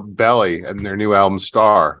Belly and their new album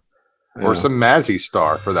Star, or some Mazzy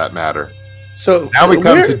Star for that matter. So now we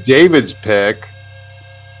come to David's pick.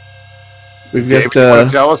 We've David, got. You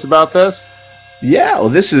want to tell us about this? Yeah, well,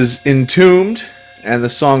 this is Entombed, and the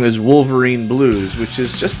song is Wolverine Blues, which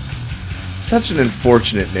is just such an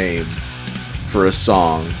unfortunate name for a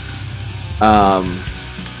song.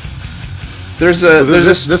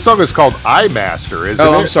 This song is called I Master, isn't it?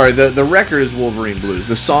 Oh, I'm sorry. The record is Wolverine Blues.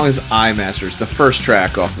 The song is I Master. It's the first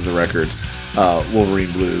track off of the record,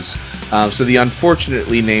 Wolverine Blues. So the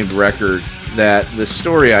unfortunately named record, that the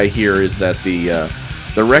story I hear is that the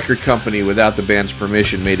record company, without the band's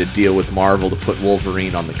permission, made a deal with Marvel to put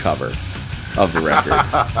Wolverine on the cover of the record.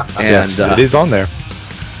 And yes, it is on there.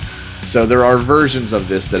 So there are versions of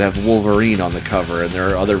this that have Wolverine on the cover, and there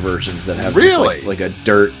are other versions that have just like a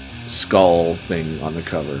dirt skull thing on the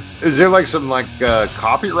cover. Is there like some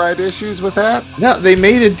copyright issues with that? No, they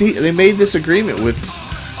made they made this agreement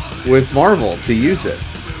with Marvel to use it,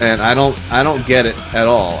 and I don't get it at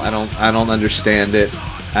all. I don't understand it.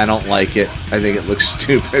 I don't like it. I think it looks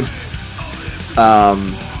stupid.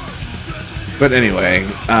 But anyway,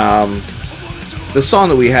 the song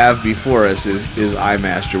that we have before us is I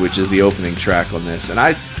Master, which is the opening track on this, and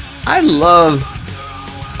I love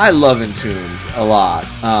Entombed a lot.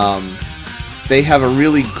 They have a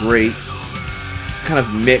really great kind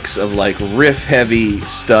of mix of like riff heavy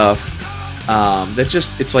stuff that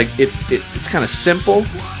just it's kind of simple,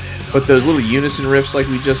 but those little unison riffs like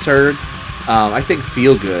we just heard, I think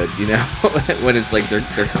feel good, when it's like they're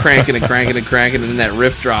cranking and cranking and cranking, and then that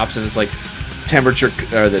riff drops and it's like temperature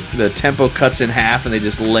or the tempo cuts in half and they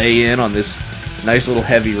just lay in on this nice little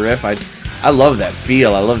heavy riff. I love that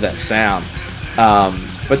feel. I love that sound.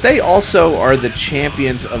 But they also are the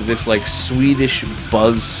champions of this like Swedish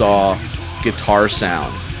buzzsaw guitar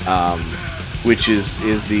sound, which is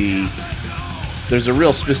there's a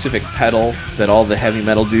real specific pedal that all the heavy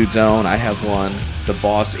metal dudes own. I have one, the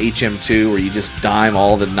Boss HM2, where you just dime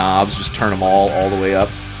all the knobs, just turn them all the way up,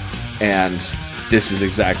 and this is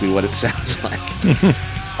exactly what it sounds like.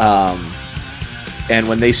 And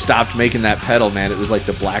when they stopped making that pedal, man, it was like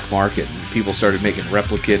the black market. People started making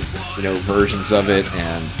replicate, versions of it,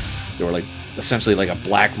 and they were like essentially like a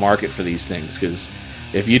black market for these things. Because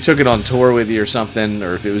if you took it on tour with you or something,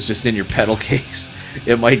 or if it was just in your pedal case,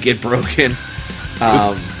 it might get broken.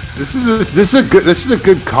 This is a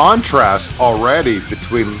good contrast already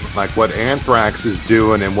between like what Anthrax is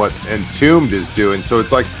doing and what Entombed is doing. So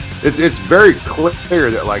it's like it's very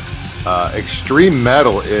clear that like extreme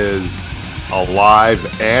metal is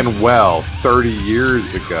alive and well 30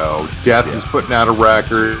 years ago. Death is putting out a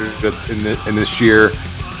record in this year,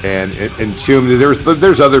 and Entombed.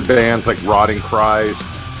 There's other bands like Rotting Christ,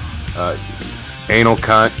 Anal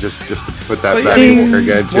Cunt, just to put that back in there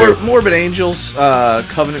again too. Morbid Angels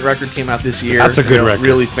Covenant record came out this year. That's a good record.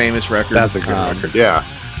 Really famous record. That's a good record. Yeah.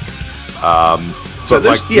 So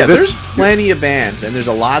there's plenty of bands, and there's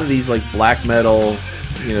a lot of these like black metal,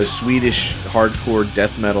 Swedish hardcore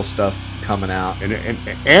death metal stuff coming out. And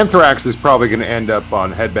Anthrax is probably going to end up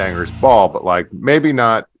on Headbangers Ball, but like maybe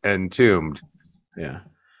not Entombed. Yeah.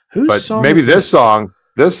 But maybe this song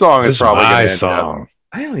is probably going to end up.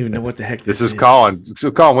 I don't even know what the heck this is. Colin.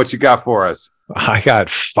 So Colin, what you got for us? I got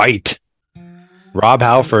Fight. Rob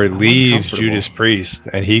Halford leaves Judas Priest,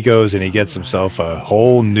 and he goes and he gets himself a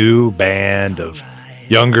whole new band of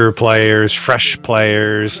younger players, fresh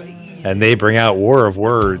players, and they bring out War of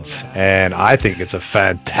Words, and I think it's a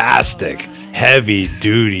fantastic,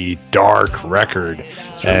 heavy-duty, dark record.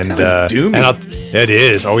 And it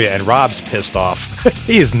is. Oh yeah, and Rob's pissed off.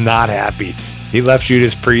 He is not happy. He left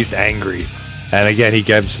Judas Priest angry, and again he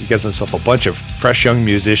gets himself a bunch of fresh young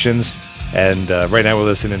musicians. And right now we're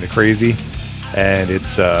listening to Crazy, and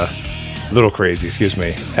it's Little Crazy, excuse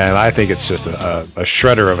me. And I think it's just a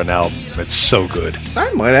shredder of an album. It's so good.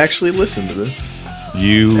 I might actually listen to this.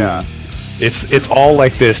 It's all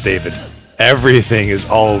like this, David. Everything is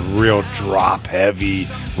all real drop heavy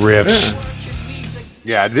riffs.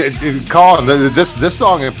 Yeah, Colin, this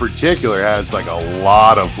song in particular has like a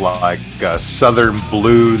lot of like Southern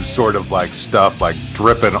blues sort of like stuff like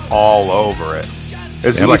dripping all over it.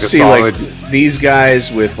 This is like a solid... these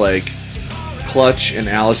guys with like Clutch and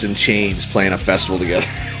Alice in Chains playing a festival together.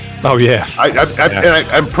 Oh yeah,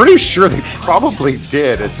 I'm pretty sure they probably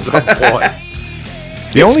did at some point.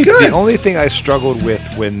 The only thing I struggled with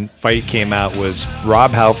when Fight came out was Rob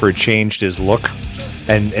Halford changed his look,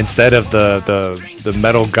 and instead of the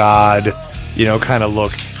metal god, kind of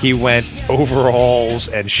look, he went overalls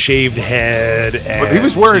and shaved head. And, but he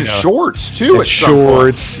was wearing shorts too. At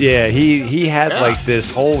shorts, some point. Yeah. He had like this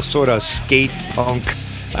whole sort of skate punk.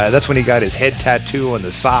 That's when he got his head tattoo on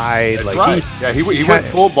the side. That's right. He went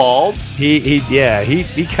full bald. He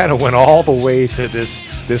kind of went all the way to this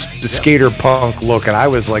skater punk look, and I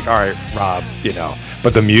was like, all right, Rob,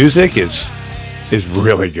 but the music is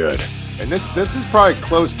really good. And this is probably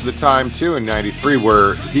close to the time too in '93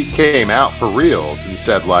 where he came out for reals and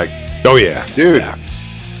said like, "Oh yeah, dude,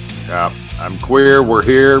 I'm queer. We're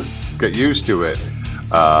here. Get used to it."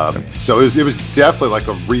 So it was definitely like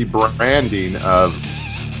a rebranding of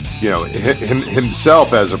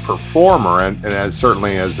himself as a performer and as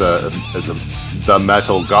certainly as the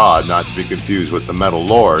metal god, not to be confused with the metal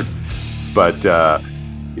lord, but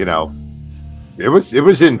It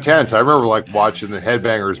was intense. I remember like watching the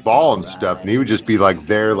Headbangers Ball and stuff, and he would just be like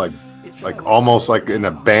there, like almost like in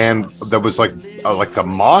a band that was like a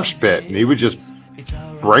mosh pit, and he would just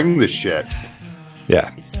bring the shit.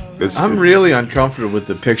 Yeah, I'm really uncomfortable with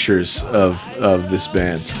the pictures of this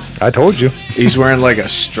band. I told you, he's wearing like a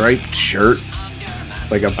striped shirt,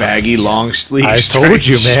 like a baggy long sleeve. I told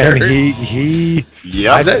you, man. Shirt. He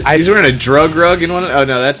he's wearing a drug rug in one. Oh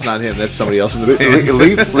no, that's not him. That's somebody else in the band.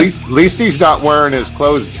 At least he's not wearing his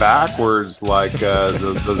clothes backwards like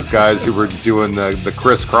those guys who were doing the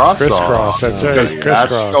crisscross song. Crisscross, that's right.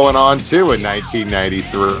 That's going on too in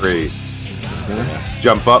 1993.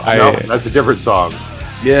 Jump Up. No, that's a different song.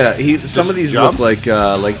 Yeah, some of these look like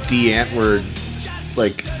D. Antwoord,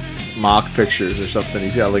 like mock pictures or something.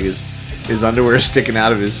 He's got like his underwear sticking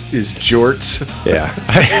out of his jorts. Yeah.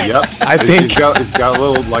 Yep. I think he's got a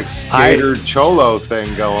little like skater cholo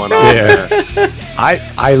thing going on there.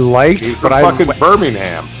 I liked, he's fucking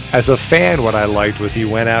Birmingham. As a fan, what I liked was he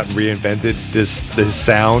went out and reinvented this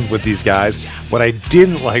sound with these guys. What I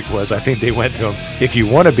didn't like was I think they went to him, if you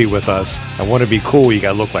want to be with us and want to be cool, you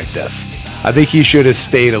got to look like this. I think he should have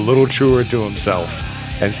stayed a little truer to himself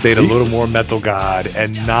and stayed a little more metal god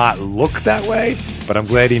and not look that way. But I'm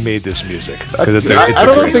glad he made this music. I think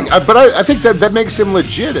that makes him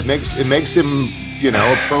legit. It makes him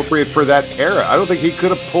appropriate for that era. I don't think he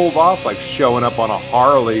could have pulled off like showing up on a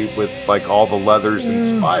Harley with like all the leathers and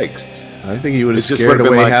spikes. I think he would have scared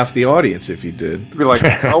away like, half the audience if he did. Be like,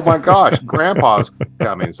 oh my gosh, Grandpa's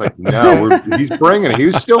coming. It's like, no, he's bringing it. He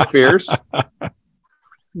was still fierce.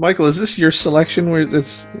 Michael, is this your selection? Where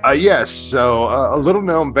it's yes. So a little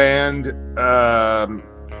known band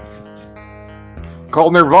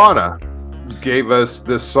called Nirvana gave us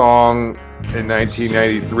this song in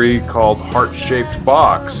 1993 called Heart-Shaped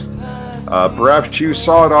Box. Perhaps you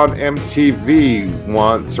saw it on MTV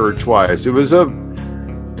once or twice. It was a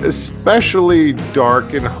especially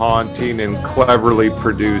dark and haunting and cleverly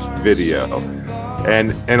produced video,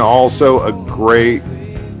 and also a great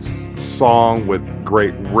song with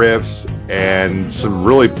great riffs and some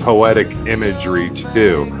really poetic imagery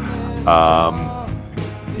too.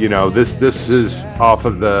 This is off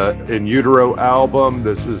of the In Utero album.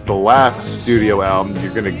 This is the last studio album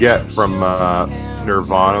you're going to get from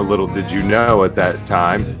Nirvana. Little did you know at that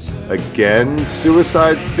time. Again,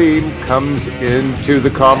 suicide theme comes into the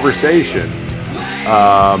conversation.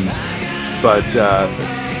 But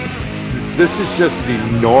this is just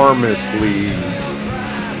an enormously,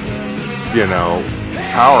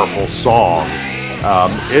 powerful song.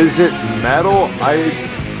 Is it metal?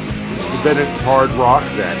 then it's hard rock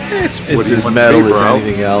then. It's What do you as want metal to be, as bro?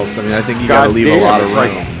 anything else. I mean, I think you got to leave a damn, lot of it's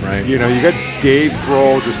room, like, right? You know, you got Dave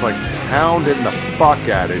Grohl just like pounding the fuck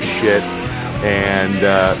out of shit, and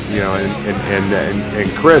you know,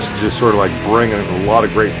 and Chris just sort of like bringing a lot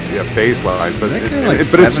of great bass lines. But Isn't that kinda like it's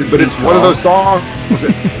 7 feet one of tall? those songs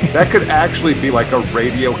that could actually be like a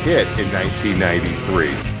radio hit in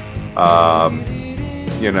 1993.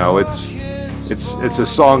 You know, it's a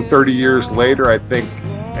song 30 years later. I think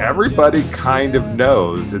everybody kind of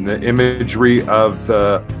knows, and the imagery of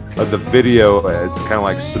the video has kind of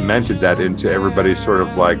like cemented that into everybody's sort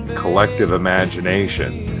of like collective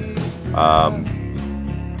imagination.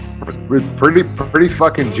 It's pretty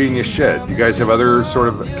fucking genius shit. You guys have other sort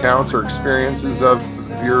of accounts or experiences of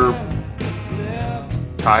your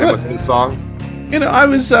time with this song? You know, I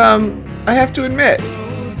was, I have to admit,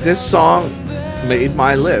 this song made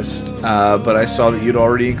my list, but I saw that you'd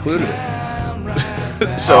already included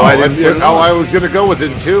it. So I didn't put it on. I was going to go with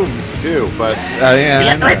Entombed too, but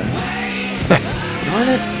Yeah. Darn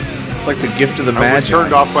it. It's like the gift of the I was Magi.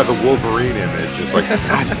 turned off by the Wolverine image. It's like,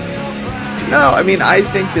 No, I mean, I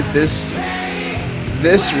think that this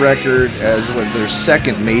record, as their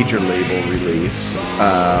second major label release,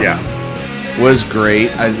 was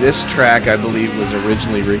great. This track, I believe, was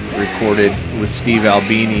originally recorded with Steve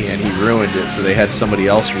Albini, and he ruined it, so they had somebody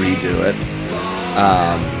else redo it.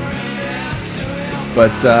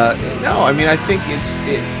 No, I mean, I think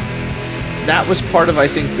that was part of, I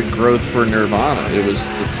think, the growth for Nirvana. It was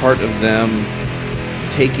the part of them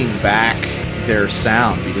taking back their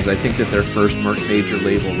sound, because I think that their first major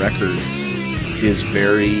label record is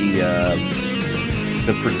very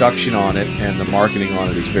the production on it and the marketing on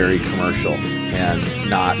it is very commercial and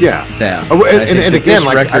not them. Oh, and I think again, this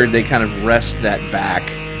like, record, they kind of wrest that back.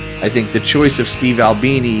 I think the choice of Steve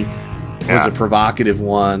Albini was a provocative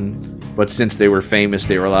one, but since they were famous,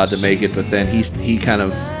 they were allowed to make it. But then he kind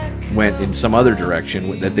of went in some other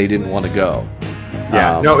direction that they didn't want to go.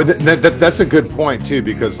 That's a good point too,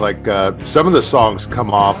 because like some of the songs come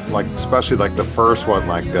off, like especially like the first one,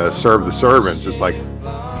 like "Serve the Servants." It's like,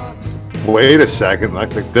 wait a second, like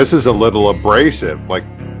this is a little abrasive. Like,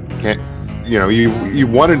 you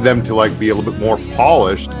wanted them to like be a little bit more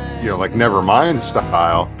polished, like Nevermind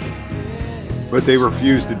style, but they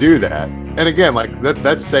refused to do that. And again, like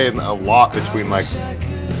that's saying a lot between like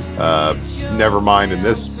Nevermind and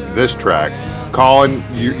this track. Colin,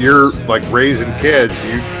 you're like raising kids.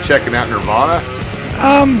 You checking out Nirvana?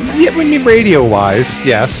 Yeah, when you radio wise,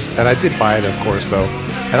 yes. And I did buy it, of course, though.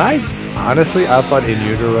 And I thought In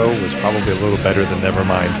Utero was probably a little better than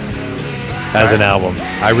Nevermind as an album.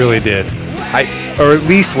 I really did. Or at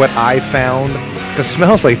least what I found, because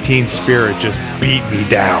Smells Like Teen Spirit just beat me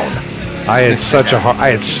down. I had after a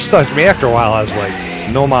while I was like,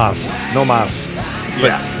 no mas.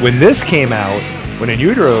 But when this came out, when In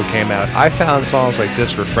Utero came out, I found songs like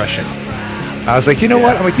this refreshing. I was like, you know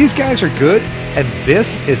what? I'm like, these guys are good, and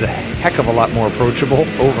this is a heck of a lot more approachable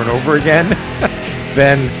over and over again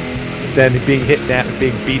than being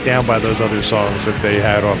beat down by those other songs that they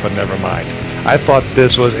had off of Nevermind. I thought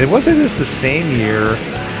wasn't this the same year,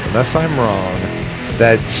 unless I'm wrong,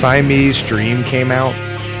 that Siamese Dream came out?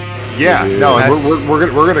 Yeah, no, and we're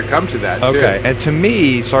gonna come to that. Okay, too. and to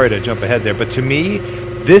me, sorry to jump ahead there, but to me,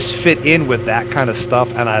 this fit in with that kind of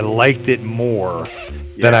stuff, and I liked it more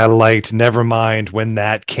than I liked Nevermind when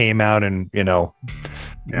that came out, and it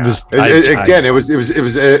was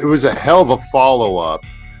a hell of a follow up.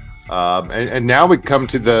 And now we come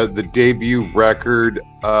to the debut record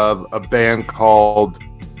of a band called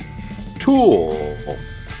Tool.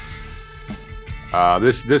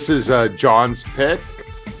 This is John's pick.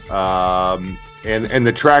 And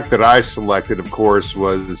the track that I selected, of course,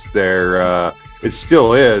 was their it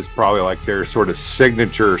still is probably like their sort of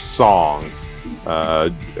signature song,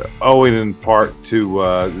 owing in part to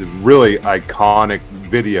the really iconic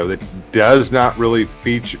video that does not really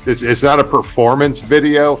feature. It's not a performance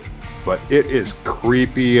video, but it is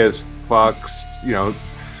creepy as fuck.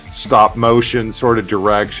 Stop motion sort of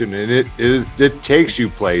direction, and it takes you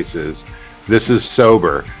places. This is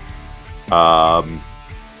Sober.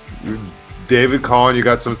 David, Colin, you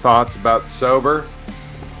got some thoughts about Sober?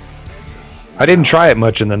 I didn't try it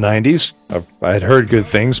much in the 90s. I had heard good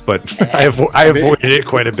things, but I avoided it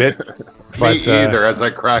quite a bit. Me either, as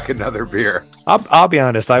I crack another beer. I'll be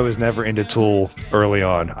honest, I was never into Tool early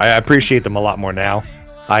on. I appreciate them a lot more now.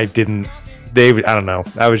 I don't know.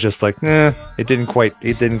 I was just like, it didn't quite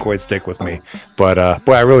stick with me. But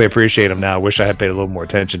boy, I really appreciate them now. I wish I had paid a little more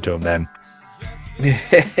attention to them then.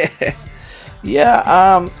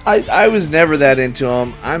 Yeah, I was never that into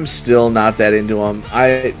them. I'm still not that into them.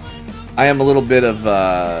 I am a little bit of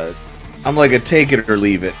I'm like a take it or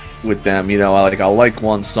leave it with them. You know, I'll like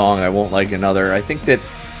one song, I won't like another. I think that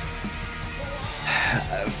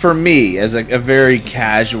for me, as a very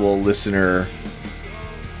casual listener,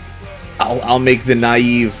 I'll make the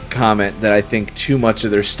naive comment that I think too much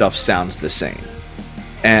of their stuff sounds the same.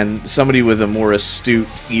 And somebody with a more astute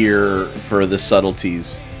ear for the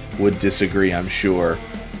subtleties would disagree, I'm sure.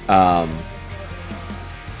 And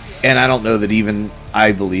I don't know that even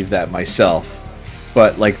I believe that myself.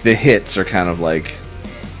 But, like, the hits are kind of like,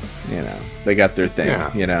 you know, they got their thing,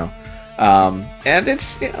 you know. And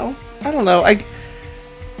it's, you know, I don't know.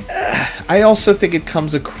 I also think it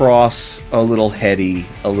comes across a little heady,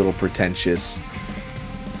 a little pretentious.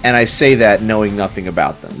 And I say that knowing nothing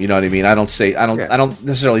about them. You know what I mean? I don't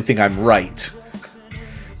necessarily think I'm right.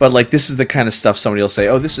 But like this is the kind of stuff somebody will say,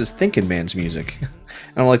 "Oh, this is Thinking Man's music."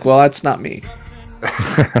 And I'm like, "Well, that's not me."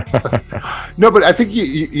 No, but I think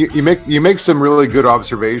you make some really good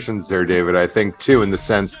observations there, David. I think too, in the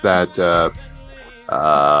sense that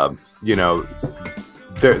you know,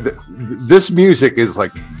 this music is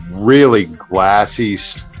like really glassy,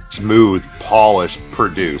 smooth, polished,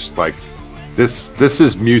 produced. Like this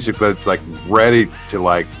is music that's like ready to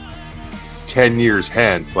like 10 years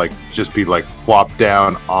hence, like just be like plopped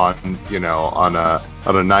down on, you know, on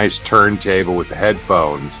a nice turntable with the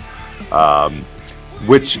headphones.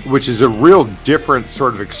 Which is a real different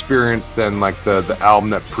sort of experience than like the album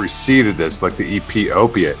that preceded this, like the EP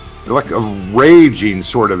Opiate. They're like a raging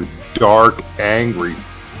sort of dark, angry,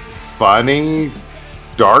 funny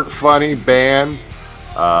band.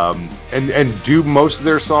 And do most of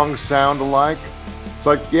their songs sound alike? It's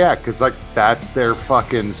like, yeah, because like that's their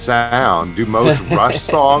fucking sound. Do most Rush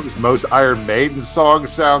songs, most Iron Maiden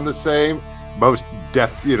songs sound the same? Most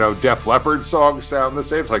Def Leppard songs sound the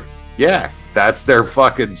same? It's like, yeah, that's their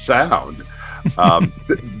fucking sound.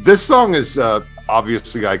 This song is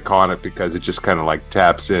obviously iconic because it just kind of like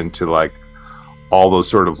taps into like all those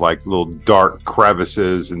sort of like little dark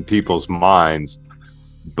crevices in people's minds.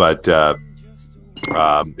 But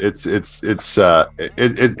it's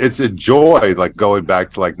a joy, like going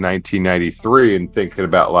back to like 1993 and thinking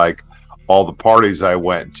about like all the parties I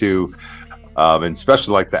went to, and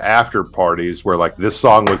especially like the after parties where like this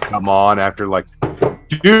song would come on after like,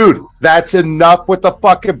 dude, that's enough with the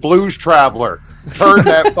fucking Blues Traveler. Turn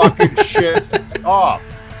that fucking shit off.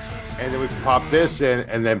 And then we pop this in,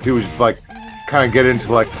 and then people just like kind of get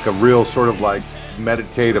into like a real sort of like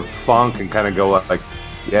meditative funk and kind of go like,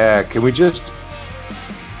 yeah, can we just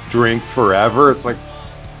drink forever? It's like,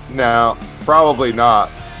 no, probably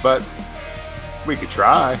not, but we could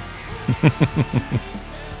try.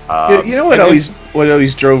 You know what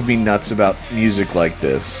always drove me nuts about music like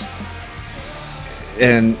this,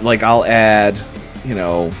 and like I'll add, you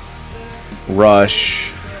know,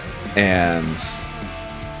 Rush and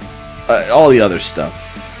all the other stuff,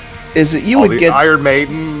 is that you would get Iron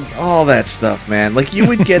Maiden, all that stuff, man. Like you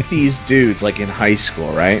would get these dudes like in high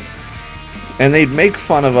school, right? And they'd make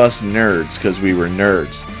fun of us nerds because we were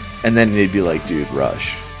nerds, and then they'd be like, "Dude,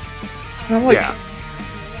 Rush," and I'm like, yeah.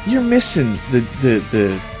 You're missing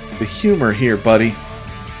the humor here, buddy.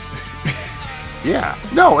 Yeah,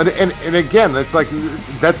 no, and again, it's like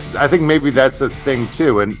I think maybe that's a thing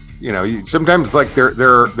too, and you know, sometimes like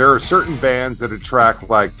there are certain bands that attract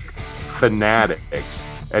like fanatics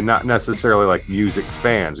and not necessarily like music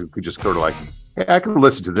fans who could just go to like, hey, I can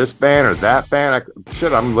listen to this band or that band.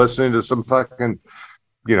 I'm listening to some fucking,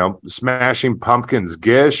 you know, Smashing Pumpkins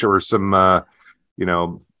Gish or some, you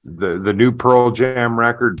know, the new Pearl Jam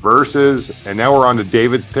record Versus. And now we're on to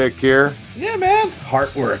David's pick here. Yeah, man.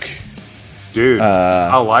 Heartwork. Dude,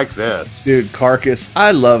 I like this. Dude, Carcass.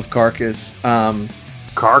 I love Carcass.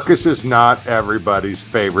 Carcass is not everybody's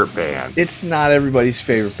favorite band. It's not everybody's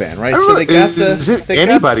favorite band, right? So they got is it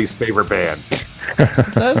anybody's favorite band?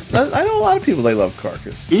 I know a lot of people, they love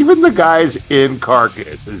Carcass. Even the guys in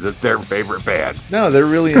Carcass, is it their favorite band? No, they're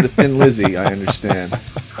really into Thin Lizzy, I understand.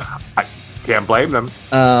 I can't blame them.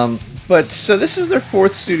 But so this is their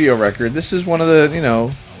fourth studio record. This is one of the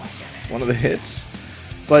hits.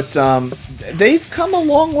 But they've come a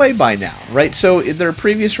long way by now, right? So their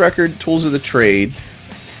previous record, Tools of the Trade,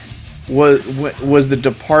 was the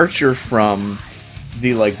departure from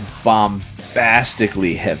the like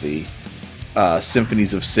bombastically heavy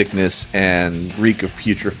Symphonies of Sickness and Reek of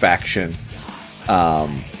Putrefaction,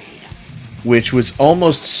 which was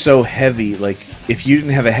almost so heavy, like if you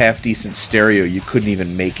didn't have a half decent stereo, you couldn't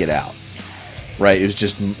even make it out. Right? It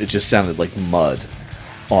just sounded like mud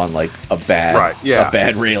on like a bad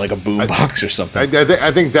radio, like a boombox or something.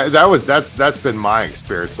 I think that's been my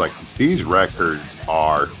experience. Like these records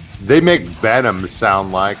they make Venom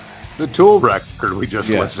sound like the Tool record we just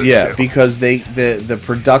listened to. Because the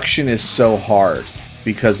production is so hard.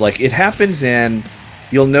 Because like it happens in,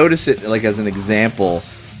 you'll notice it like as an example,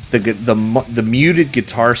 the muted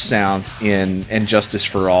guitar sounds in And Justice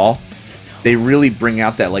for All, they really bring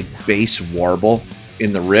out that like bass warble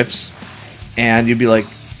in the riffs, and you'd be like,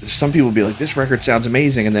 some people would be like, this record sounds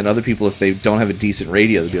amazing, and then other people, if they don't have a decent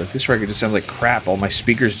radio, they'd be like, this record just sounds like crap. All my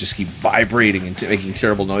speakers just keep vibrating and making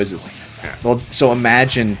terrible noises. Well, so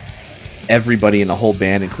imagine everybody in the whole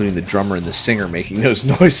band, including the drummer and the singer, making those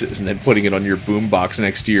noises, and then putting it on your boombox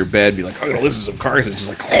next to your bed, be like, I'm gonna listen to some cars, and it's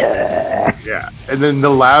just like, yeah. And then the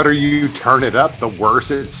louder you turn it up, the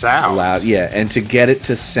worse it sounds. Loud, yeah. And to get it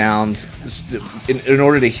to sound, in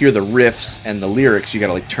order to hear the riffs and the lyrics, you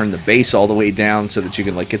gotta like turn the bass all the way down so that you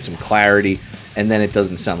can like get some clarity, and then it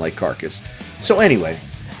doesn't sound like Carcass. So anyway,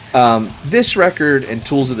 this record and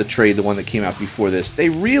Tools of the Trade, the one that came out before this, they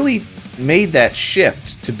really made that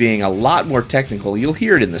shift to being a lot more technical. You'll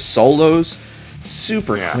hear it in the solos,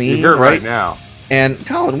 super clean. You hear it right now. And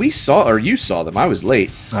Colin, you saw them. I was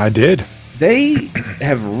late. I did. They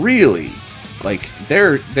have really, like,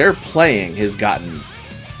 their playing has gotten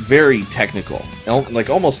very technical, like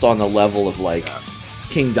almost on the level of like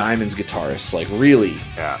King Diamond's guitarists, like really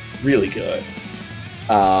good.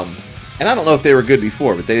 And I don't know if they were good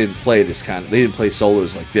before, but they didn't play they didn't play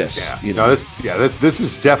solos like this. Yeah. You know? This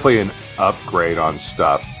is definitely an upgrade on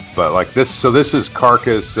stuff. But like this, so this is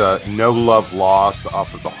Carcass, No Love Lost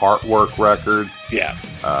off of the Heartwork record. Yeah.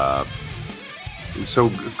 So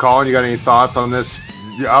Colin, you got any thoughts on this?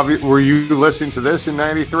 Were you listening to this in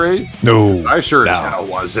 '93? No. I sure as hell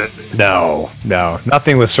wasn't. No.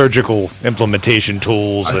 Nothing with surgical implementation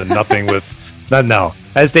tools and nothing with... No.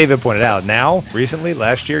 As David pointed out, recently,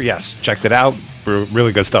 last year, yes, checked it out.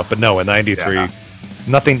 Really good stuff. But no, in '93,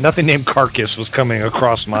 nothing named Carcass was coming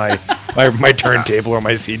across my turntable or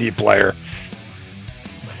my CD player.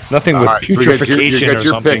 Nothing with putrefaction you or got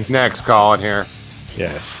your something. pick next, Colin, here.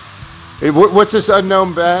 Yes. Hey, what's this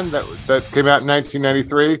unknown band that came out in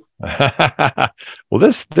 1993? Well,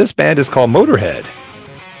 this band is called Motorhead.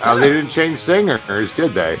 They didn't change singers,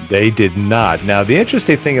 did they? They did not. Now, the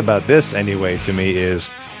interesting thing about this, anyway, to me, is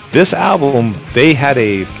this album, they had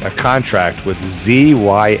a contract with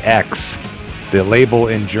ZYX, the label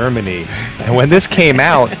in Germany. And when this came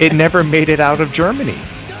out, it never made it out of Germany.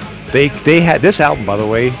 They had this album, by the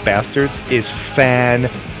way, Bastards, is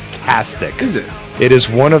fantastic. Is it? It is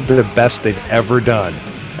one of the best they've ever done.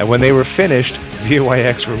 And when they were finished,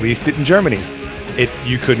 ZYX released it in Germany.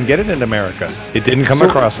 You couldn't get it in America. It didn't come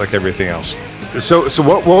across like everything else. So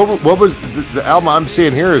what was the album I'm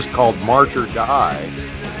seeing here is called March or Die.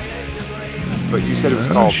 But you said it was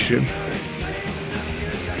called... Did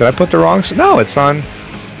I put the wrong... No, it's on...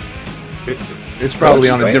 It's probably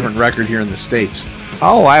on a different record here in the States.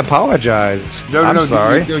 Oh, I apologize. No,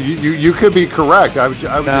 sorry. You could be correct. I was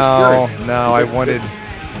just curious.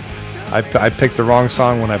 I picked the wrong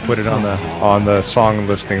song when I put it on the song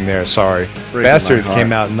listing there. Sorry. Bastards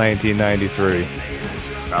came out in 1993.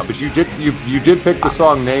 No, but you did pick the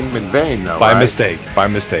song Name in Vain, though, By right?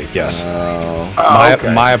 mistake, yes.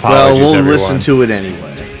 Okay. My apologies, Well, we'll everyone. listen to it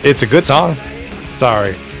anyway. It's a good song.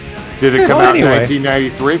 Sorry. Did it come out anyway. in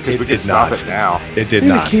 1993? Because we can stop it now. It did Dude,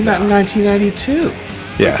 not. it came out in 1992. We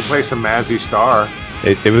Yes. can play some Mazzy Star.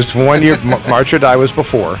 It was 1 year. March or Die was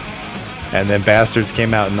before. And then Bastards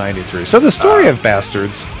came out in 93. So the story of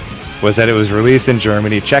Bastards was that it was released in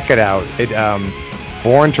Germany. Check it out.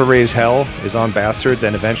 Born to Raise Hell is on Bastards,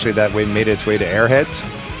 and eventually that way made its way to Airheads.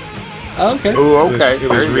 Okay. Oh, okay. It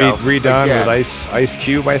was There you go. redone Again. with Ice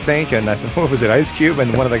Cube, I think, and what was it? Ice Cube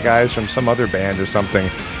and one of the guys from some other band or something.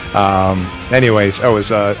 Anyways, it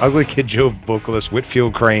was Ugly Kid Joe vocalist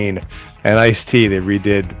Whitfield Crane and Ice-T. They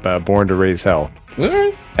redid Born to Raise Hell. All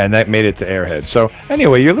right. And that made it to Airhead. So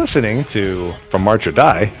anyway, you're listening to From March or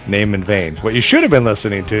Die, Name in Vain. What you should have been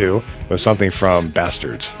listening to was something from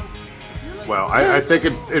Bastards. Well, I think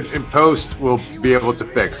in post we'll be able to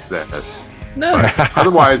fix this. No.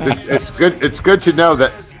 Otherwise, it's good. It's good to know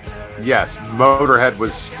that yes, Motorhead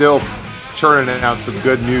was still churning out some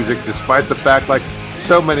good music, despite the fact like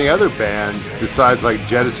so many other bands, besides like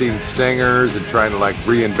jettisoning singers and trying to like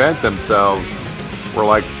reinvent themselves, were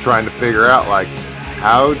like trying to figure out like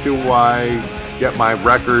how do I get my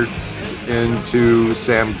record into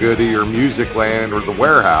Sam Goody or Music Land or The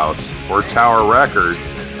Warehouse or Tower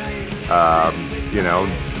Records.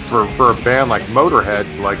 For a band like Motorhead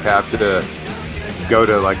to like have to go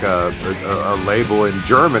to like a label in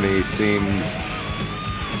Germany seems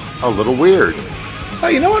a little weird. Oh,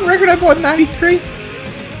 you know what record I bought in 93?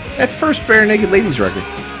 That first Bare Naked Ladies record.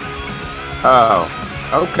 Oh,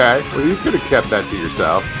 Okay, well, you could have kept that to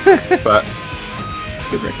yourself, but It's a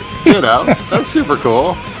good record. you know, that's super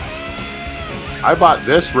cool. I bought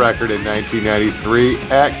this record in 1993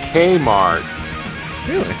 at Kmart.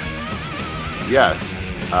 Really? Yes,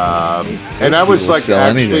 and I was people like sell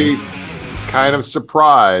actually kind of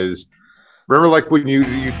surprised. Remember, like when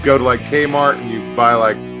you'd go to like Kmart and you buy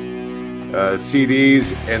like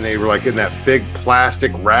CDs, and they were like in that big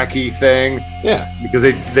plastic racky thing. Yeah. Because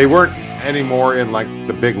they weren't anymore in like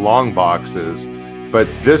the big long boxes, but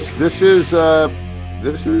this is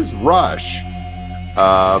Rush,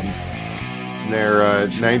 their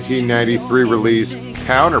 1993 release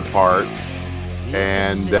Counterparts,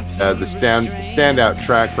 and the standout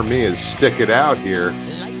track for me is Stick It Out here.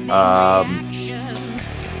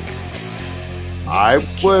 I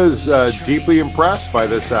was deeply impressed by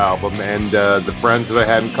this album, and the friends that I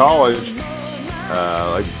had in college,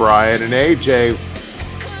 like Brian and AJ,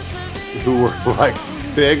 who were like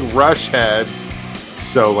big Rush heads.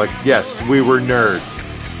 So like, yes, we were nerds,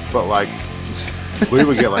 but like we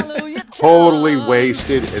would get like totally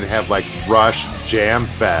wasted and have like Rush jam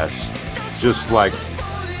fest, just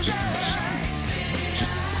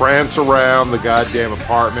prance around the goddamn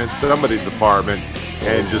apartment, somebody's apartment,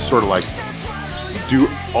 and just sort of like do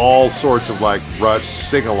all sorts of like Rush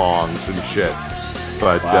sing-alongs and shit.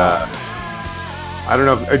 But Wow. I don't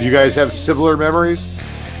know. Do you guys have similar memories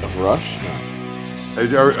Of Rush?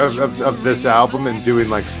 of this album and doing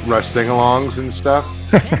like Rush sing-alongs and stuff?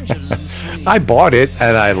 I bought it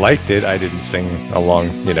and I liked it. I didn't sing along,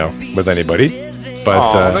 with anybody,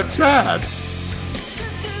 but That's sad.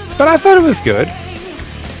 I thought it was good.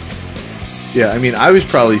 Yeah, I mean, I was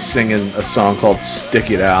probably singing a song called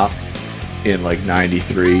Stick It Out in like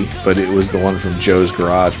 93, but it was the one from Joe's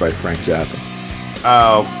Garage by Frank Zappa.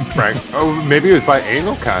 Oh, Frank. Oh, maybe it was by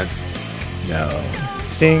Anal Cunt. No.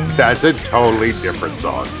 Ding. That's a totally different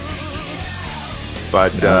song.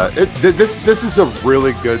 But this is a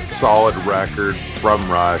really good, solid record from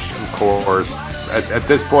Rush. Of course, at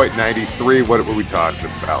this point, 93. What were we talking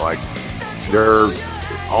about? Like, they're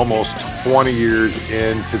almost 20 years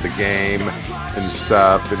into the game and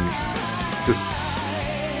stuff, and just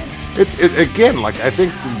again, like, I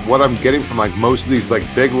think what I'm getting from like most of these like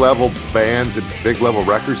big level bands and big level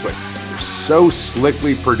records, like, they're so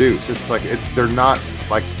slickly produced. It's like they're not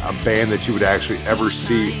like a band that you would actually ever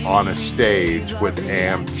see on a stage with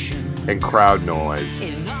amps and crowd noise.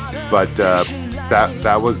 But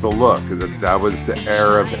that was the look. That was the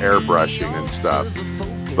era of airbrushing and stuff.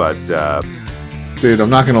 But Dude, I'm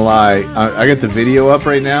not gonna lie. I got the video up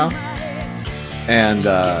right now, and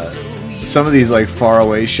some of these like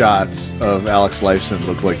faraway shots of Alex Lifeson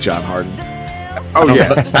look like John Harden. oh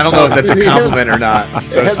yeah, I don't know if that's a compliment or not.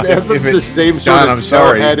 So They have the same sort John, of I'm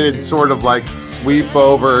sorry. headed sort of like sweep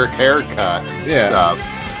over haircut and Yeah. stuff.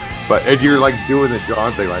 And you're like doing the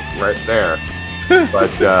John thing like right there.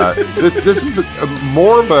 But this is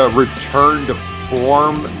more of a return to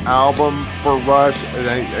form album for Rush, and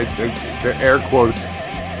the air quotes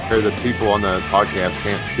here that people on the podcast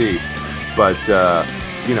can't see, but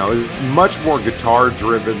it's much more guitar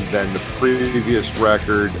driven than the previous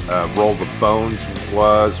record, Roll the Bones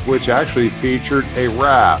was, which actually featured a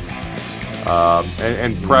rap,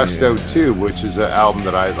 and Presto too, which is an album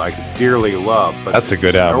that I like dearly love. But That's a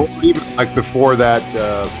good album. Or even like before that,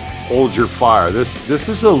 Hold Your Fire. This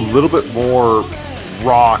is a little bit more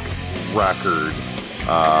rock record,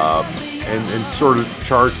 and sort of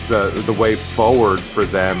charts the way forward for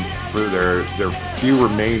them for their few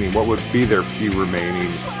remaining, what would be their few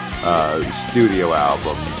remaining studio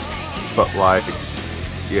albums. But like,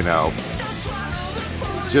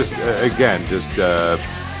 just again, just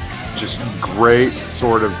great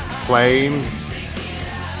sort of playing.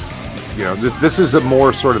 This is a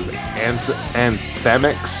more sort of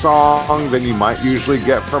anthemic song than you might usually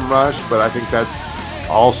get from Rush, but I think that's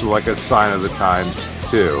also like a sign of the times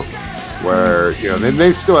too, where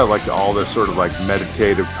they still have like all their sort of like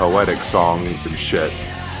meditative, poetic songs and shit.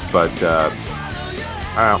 But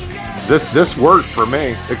I don't know, this worked for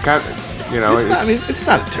me. It kind of, it's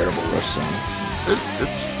not a terrible Rush song.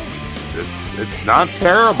 it's not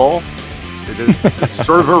terrible. It's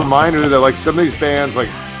sort of a reminder that like some of these bands like.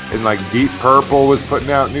 And like Deep Purple was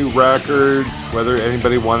putting out new records, whether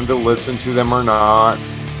anybody wanted to listen to them or not,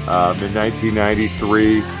 in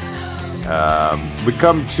 1993. We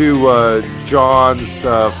come to John's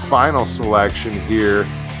final selection here,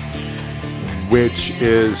 which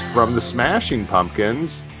is from the Smashing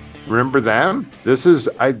Pumpkins. Remember them? This is,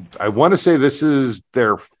 I want to say this is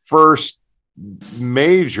their first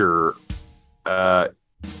major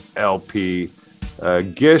LP.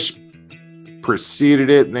 Gish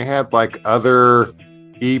preceded it, and they had like other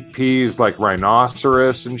EPs like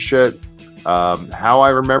Rhinoceros and shit. How I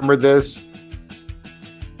remember this,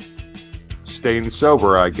 staying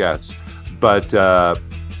sober, I guess. But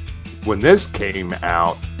when this came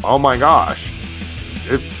out, oh my gosh,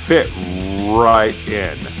 it fit right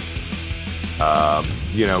in.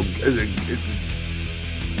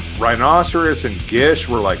 Rhinoceros and Gish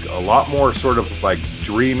were like a lot more sort of like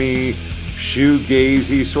dreamy,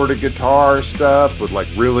 shoegazy sort of guitar stuff with like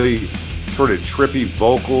really sort of trippy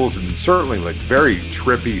vocals and certainly like very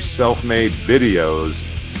trippy self-made videos.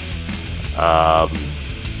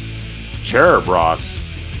 Cherub Rock,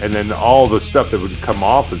 and then all the stuff that would come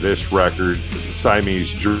off of this record,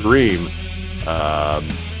 Siamese Dream,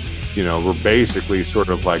 were basically sort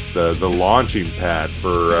of like the launching pad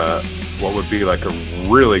for what would be like a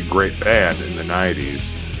really great band in the 90s.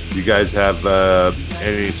 You guys have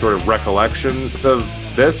any sort of recollections of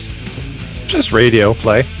this? Just radio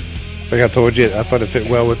play. Like I told you, I thought it fit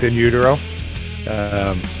well with In Utero.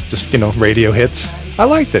 Just radio hits. I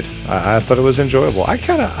liked it. I thought it was enjoyable.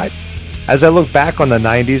 As I look back on the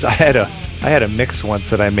 90s, I had a mix once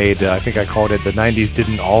that I made. I think I called it "The 90s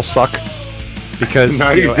Didn't All Suck," because the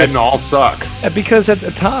 90s didn't all suck. Because at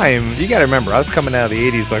the time, you got to remember, I was coming out of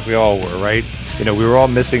the 80s like we all were, right? We were all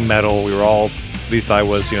missing metal. We were all, at least I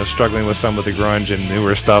was, struggling with some of the grunge and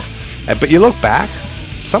newer stuff. But you look back,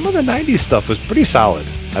 some of the 90s stuff was pretty solid.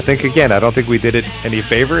 I think, again, I don't think we did it any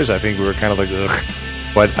favors. I think we were kind of like, ugh.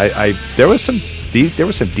 But there were some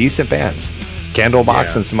decent bands.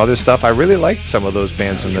 Candlebox and some other stuff. I really liked some of those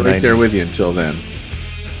bands from the 90s. Right there with you until then.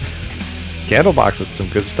 Candlebox is some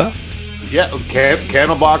good stuff. Yeah,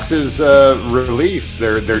 Candlebox's release,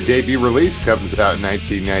 their debut release comes out in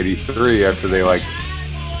 1993 after they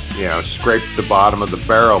scraped the bottom of the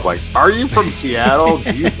barrel. Like, are you from Seattle?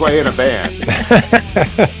 Do you play in a band?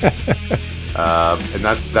 And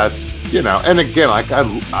that's and again, like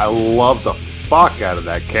I love the fuck out of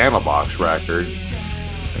that Candlebox record.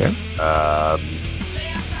 Yeah.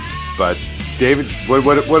 But David,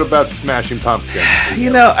 what about Smashing Pumpkins?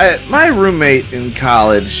 My roommate in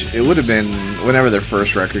college, it would have been whenever their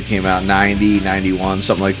first record came out, 90, 91,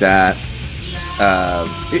 something like that.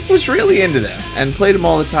 It was really into them and played them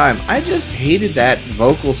all the time. I just hated that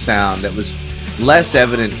vocal sound that was less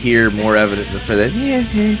evident here, more evident for that.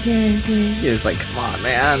 It's like, come on,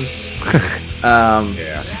 man.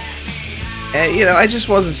 And, I just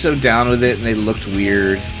wasn't so down with it, and they looked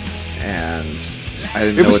weird, and I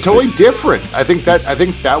didn't. It was totally different. I think that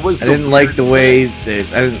was. I didn't like the way I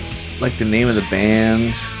didn't like the name of the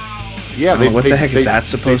band. Yeah, what the heck is that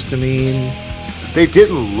supposed to mean? They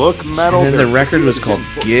didn't look metal. And then the record was called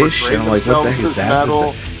Gish, and I'm like, what the heck is that?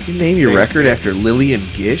 You name your record after Lillian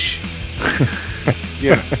Gish?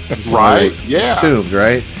 Yeah, right. Yeah, assumed,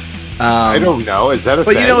 right? I don't know. Is that a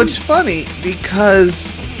thing? But it's funny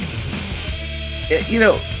because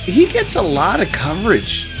he gets a lot of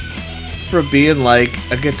coverage for being like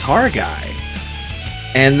a guitar guy,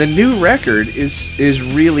 and the new record is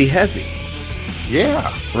really heavy.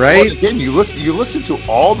 Yeah, right. Well, again, you listen to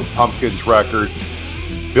all the Pumpkins records.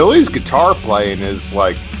 Billy's guitar playing is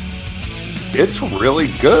like, it's really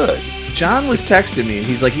good. John was texting me, and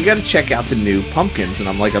he's like, "You got to check out the new Pumpkins," and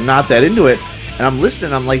I'm like, "I'm not that into it." And I'm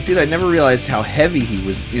listening. I'm like, "Dude, I never realized how heavy he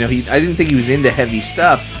was. I didn't think he was into heavy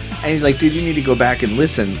stuff." And he's like, "Dude, you need to go back and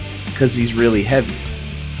listen because he's really heavy."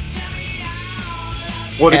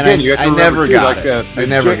 Well, and again, you have to remember, I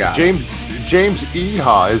never got it. James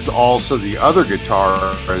Iha is also the other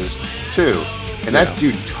guitarist too, and that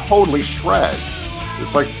dude totally shreds.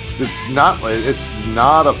 It's like it's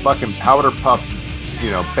not a fucking powder puff,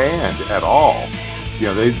 band at all.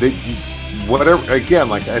 They whatever. Again,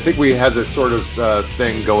 like I think we had this sort of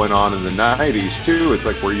thing going on in the 90s too. It's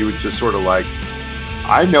like where you would just sort of like,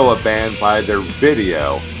 I know a band by their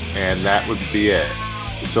video, and that would be it.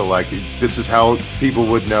 So like, this is how people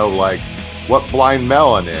would know like what Blind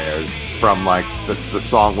Melon is from like the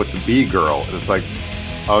song with the Bee Girl. And it's like,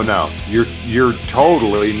 oh no, you're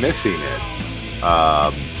totally missing it.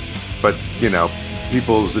 But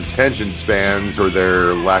people's attention spans or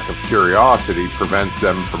their lack of curiosity prevents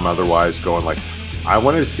them from otherwise going like, I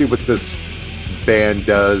want to see what this band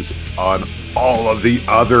does on all of the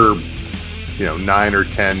other 9 or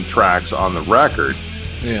 10 tracks on the record.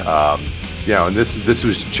 And this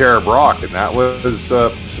was Cherub Rock, and that was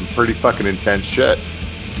some pretty fucking intense shit.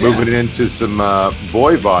 Yeah. Moving into some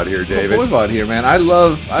Voivod here, David. Voivod here, man. I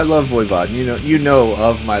love Voivod. You know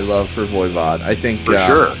of my love for Voivod. I think for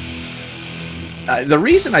sure. The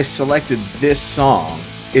reason I selected this song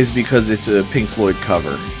is because it's a Pink Floyd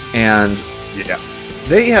cover, and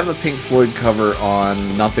they have a Pink Floyd cover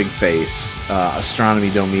on Nothing Face, Astronomy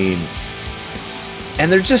Domain.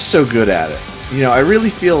 and they're just so good at it. You know, I really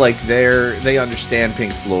feel like they understand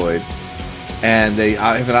Pink Floyd, and they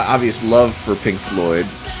have an obvious love for Pink Floyd.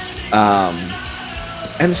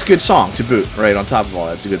 And it's a good song to boot, right? On top of all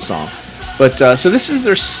that, it's a good song. But so this is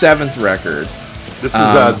their 7th record. This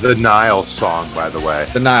is the Nile song, by the way.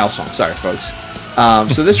 The Nile song, sorry, folks.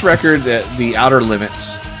 So this record, the Outer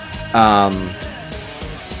Limits.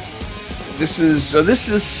 This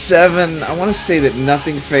is 7. I want to say that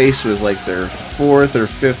Nothing Face was like their 4th or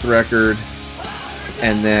 5th record,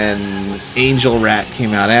 and then Angel Rat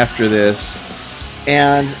came out after this,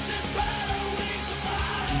 and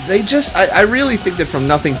they just I really think that from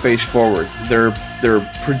Nothing Face forward, their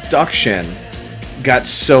production got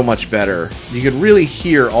so much better. You could really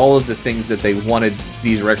hear all of the things that they wanted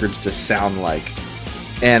these records to sound like.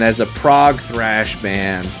 And as a prog thrash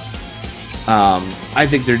band, I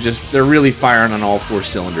think they're really firing on all 4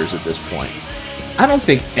 cylinders at this point. I don't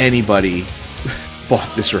think anybody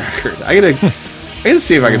bought this record. I gotta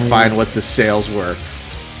see if I can find what the sales were.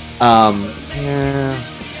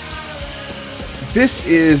 This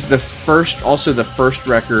is the first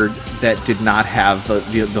record that did not have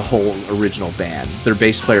the whole original band. Their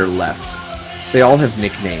bass player left. They all have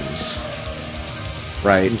nicknames,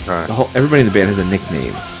 right? Okay. Everybody in the band has a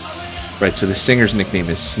nickname, right? So the singer's nickname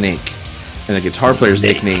is Snake, and the guitar player's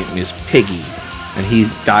nickname is Piggy, and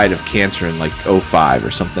he's died of cancer in like 2005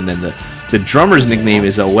 or something. And the drummer's nickname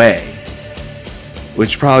is Away,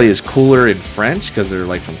 which probably is cooler in French because they're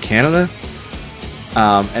like from Canada.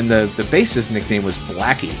 And the bassist's nickname was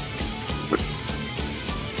Blackie.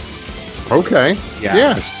 Okay.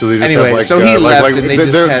 Yeah. So they just anyway, have like, so he left, and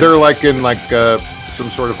they're like in like some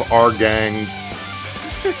sort of our gang.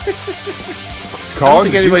 Colin,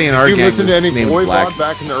 think anybody in our gang did you listen to any named Voivod Black.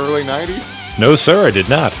 back in the early '90s? No, sir, I did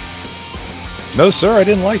not. No, sir, I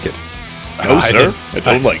didn't like it. No, sir, I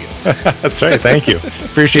don't like it. That's right. Thank you.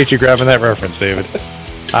 Appreciate you grabbing that reference, David.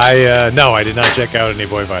 I did not check out any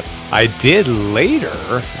Voivod. I did later,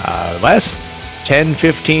 last 10,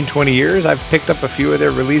 15, 20 years, I've picked up a few of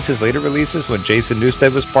their later releases, when Jason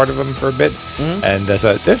Newsted was part of them for a bit, and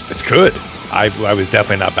it's good. I was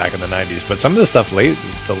definitely not back in the 90s, but some of the stuff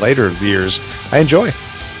the later years, I enjoy.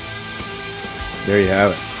 There you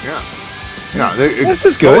have it. Yeah. This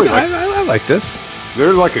is good. I like this.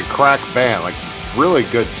 They're like a crack band, like really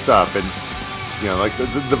good stuff, and you know, like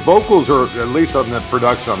the vocals are, at least on the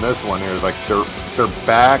production on this one here, like they're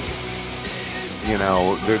back. You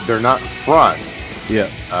know, they're not front. Yeah.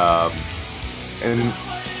 And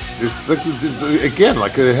there's like, again,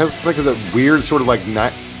 like it has like a weird sort of like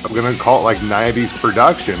I'm gonna call it like 90s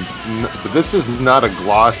production, but this is not a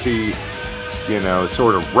glossy, you know,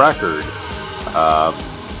 sort of record.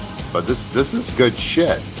 But this is good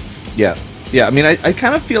shit. Yeah. I mean, I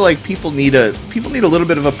kind of feel like people need a little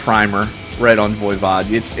bit of a primer, right, on Voivod.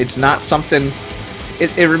 It's not something.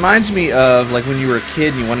 It reminds me of like when you were a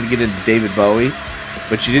kid and you wanted to get into David Bowie,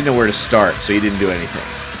 but you didn't know where to start, so you didn't do anything.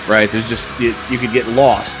 Right? There's just you could get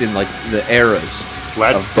lost in like the eras.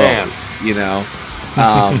 Let's dance. You know.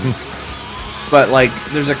 But like,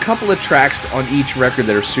 there's a couple of tracks on each record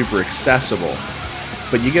that are super accessible.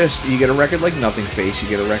 But you get a record like Nothing Face, you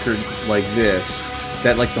get a record like this,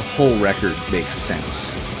 that like the whole record makes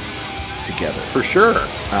sense together. For sure.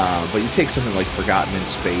 But you take something like Forgotten in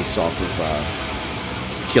Space off of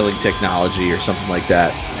Killing Technology or something like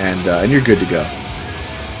that, and you're good to go.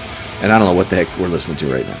 And I don't know what the heck we're listening to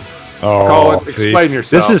right now. Oh, Colin, explain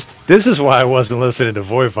yourself. This is why I wasn't listening to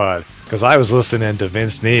Voivod, because I was listening to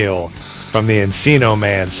Vince Neil from the Encino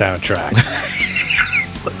Man soundtrack.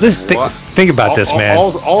 Think about this, man.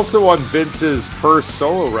 Also on Vince's first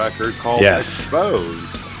solo record called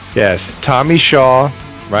Exposed. Yes, Tommy Shaw,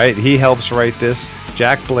 right? He helps write this.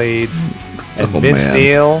 Jack Blades and Vince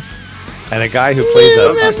Neil, and a guy who plays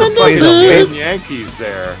a Yankees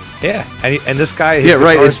there. Yeah, and this guy.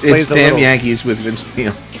 It's Damn Yankees with Vince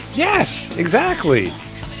Neil. Yes, exactly.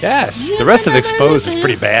 Yes, the rest of Exposed is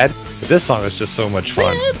pretty bad, but this song is just so much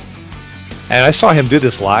fun. And I saw him do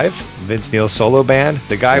this live, Vince Neil's solo band.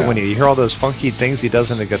 The guy, when you hear all those funky things he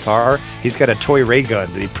does on the guitar, he's got a toy ray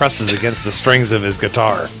gun that he presses against the strings of his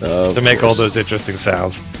guitar to make all those interesting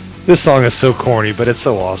sounds. This song is so corny, but it's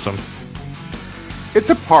so awesome. It's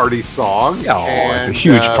a party song. Oh, it's a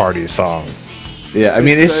huge party song. Yeah, I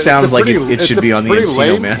mean, it sounds like it should be on the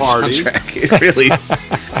Encino Man soundtrack.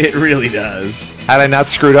 It really does. Had I not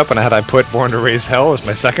screwed up and had I put Born to Raise Hell as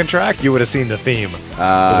my second track, you would have seen the theme. It's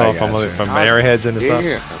all from Airheads and stuff.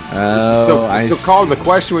 So Colin, the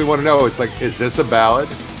question we want to know is like, is this a ballad?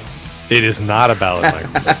 It is not a ballad,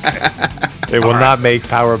 Michael. It will not make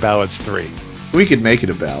Power Ballads 3. We could make it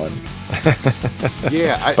a ballad.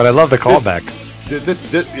 Yeah. But I love the callback.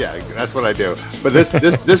 yeah, that's what I do. But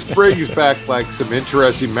this brings back like some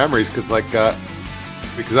interesting memories because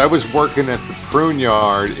I was working at the Prune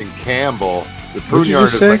Yard in Campbell. The Prune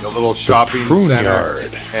Yard is like a little shopping center,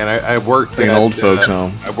 and I worked at an old folks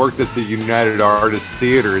home. I worked at the United Artists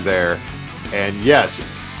Theater there, and yes,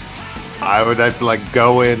 I would have to like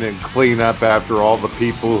go in and clean up after all the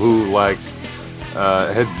people who like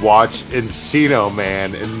had watched Encino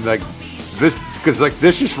Man, and like this because like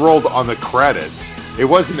this just rolled on the credits. It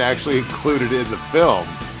wasn't actually included in the film,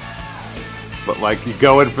 but like you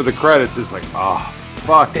go in for the credits, it's like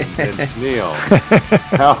fucking Vince Neil.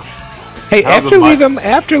 Hey, after leaving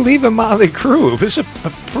Motley Crue, it was a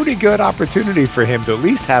pretty good opportunity for him to at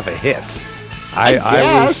least have a hit. I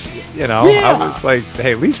was, I was like,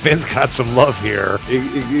 hey, at least Vince got some love here.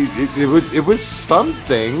 It was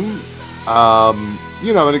something,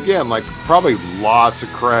 and again, like probably lots of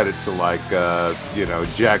credit to like,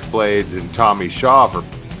 Jack Blades and Tommy Shaw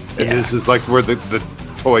and this is like where the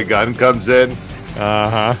toy gun comes in.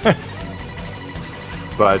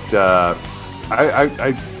 But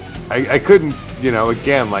I couldn't,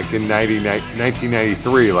 again, like in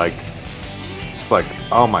 1993, like, it's like,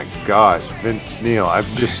 oh my gosh, Vince Neil, I'm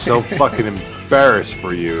just so fucking embarrassed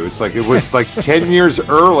for you. It's like, it was like 10 years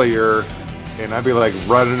earlier, and I'd be like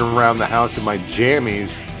running around the house in my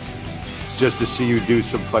jammies just to see you do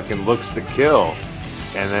some fucking Looks to Kill.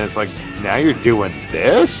 And then it's like, now you're doing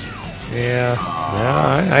this? Yeah,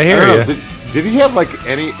 I hear you. Did he have like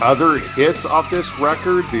any other hits off this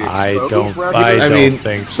record? The Exposed record? I don't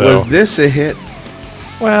think so. Was this a hit?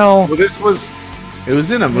 Well, this was. It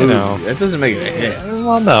was in a movie. That doesn't make it a hit.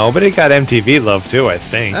 Well, no, but it got MTV love too, I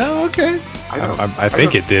think. Oh, okay. I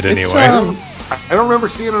think it did anyway. I don't remember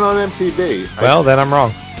seeing it on MTV. Well, then I'm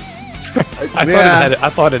wrong. I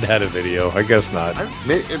thought it had a video. I guess not.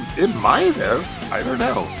 It might have. I don't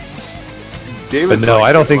know. But no,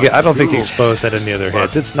 I don't think Exposed had any other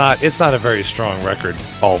hits. It's not a very strong record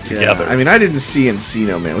altogether. Yeah, I mean, I didn't see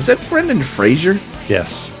Encino Man. Was that Brendan Fraser?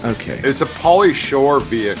 Yes. Okay. It's a Pauly Shore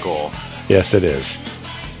vehicle. Yes, it is.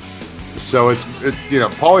 So it's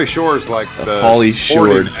Pauly Shore is like the Pauly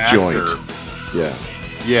Shore joint. Yeah.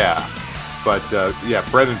 Yeah, but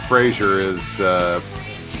Brendan Fraser is the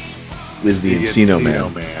Encino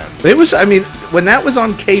Man. It was. I mean, when that was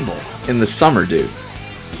on cable in the summer, dude.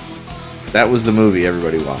 That was the movie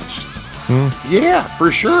everybody watched. Yeah,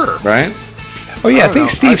 for sure. Right? Oh, yeah, I think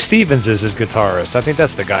Steve Stevens is his guitarist. I think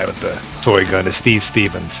that's the guy with the toy gun, is Steve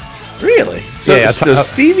Stevens. Really? So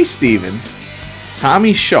Stevie Stevens,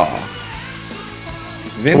 Tommy Shaw,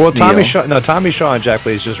 Vince Neil. Tommy Shaw and Jack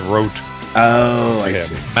Blades just wrote. Oh, I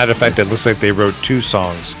see. Matter of fact, it looks like they wrote 2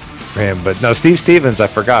 songs for him. But no, Steve Stevens, I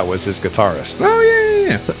forgot, was his guitarist. Oh,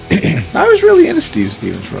 yeah. I was really into Steve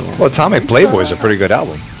Stevens for a long time. Well, Atomic Playboy is a pretty good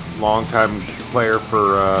album. Longtime player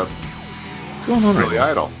for what's going on Billy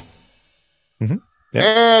right Idol. Mm-hmm. Yep.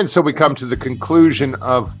 And so we come to the conclusion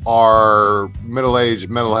of our middle-aged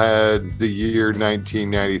metalheads, the year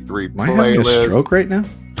 1993 playlist. Am I having a stroke right now?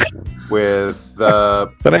 With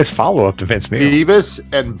it's a nice follow-up to Vince Neil. Beavis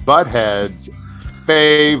and Butthead's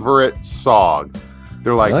favorite song.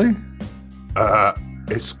 They're like, really?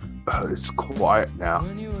 It's quiet now,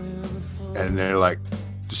 and they're like,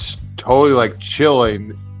 just totally like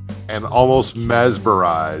chilling and almost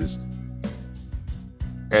mesmerized,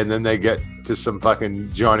 and then they get to some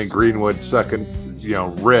fucking Johnny Greenwood sucking,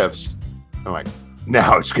 riffs. I'm like,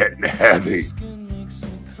 now it's getting heavy.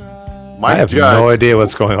 I have no idea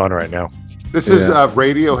what's going on right now. This is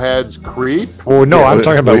Radiohead's Creep. Oh no, I'm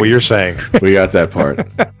talking about what you're saying. We got that part.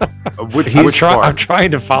 I'm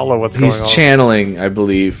trying to follow what's going on. He's channeling, I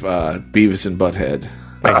believe, Beavis and Butthead.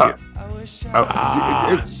 Thank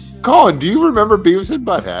you. Colin, do you remember Beavis and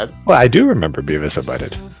Butthead? Well, I do remember Beavis and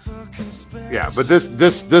Butthead. Yeah, but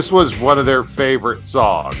this was one of their favorite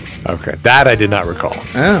songs. Okay, that I did not recall.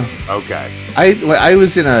 Oh, okay. I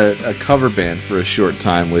was in a cover band for a short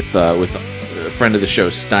time with a friend of the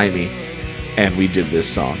show, Stymie, and we did this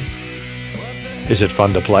song. Is it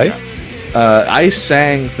fun to play? I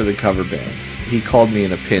sang for the cover band. He called me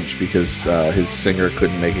in a pinch because his singer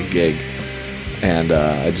couldn't make a gig, and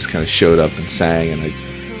I just kind of showed up and sang, and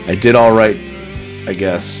I did all right, I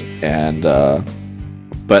guess, and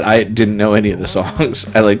but I didn't know any of the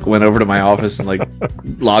songs. I went over to my office and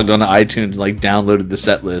logged on to iTunes and downloaded the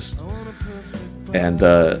set list and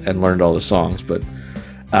learned all the songs. But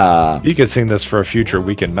you could sing this for a future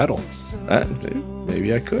Weekend Metal.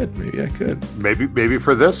 Maybe I could. Maybe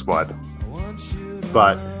for this one.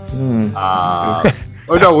 But oh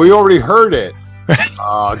no, we already heard it.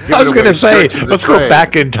 I was going to say, let's go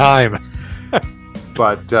back in time.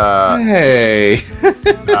 but Hey.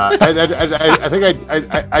 I think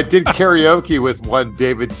I did karaoke with one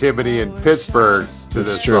David Timoney in Pittsburgh to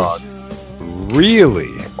That's this true. song, Really?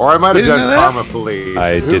 or I might have You didn't done know that? Karma Police.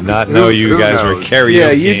 I Who- did not who- know you who guys were knows? karaoke. Yeah,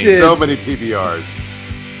 you did. So many PBRs.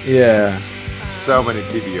 Yeah. So many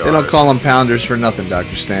PBRs. They don't call them pounders for nothing,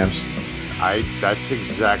 Dr. Stamps. That's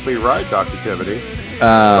exactly right, Dr. Timoney.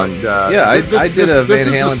 Yeah, I did a this Van is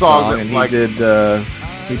a Halen song song, that, and he like-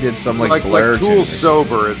 did some like Blair tune or Tool something.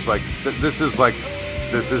 Sober. It's like this is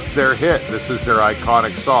their hit. This is their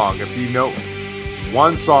iconic song. If you know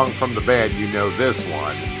one song from the band, you know this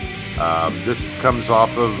one. This comes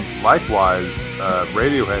off of likewise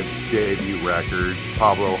Radiohead's debut record,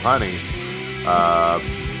 Pablo Honey.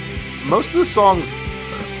 Most of the songs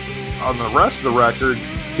on the rest of the record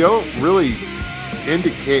don't really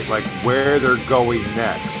indicate like where they're going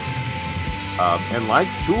next. And like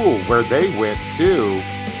Tool, where they went to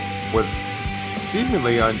was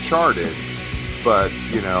seemingly uncharted. But,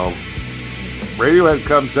 you know, Radiohead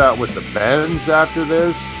comes out with the Bends after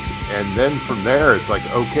this, and then from there it's like,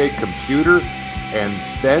 okay, Computer, and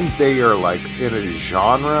then they are like in a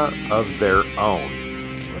genre of their own.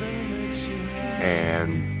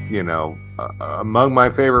 And, you know, among my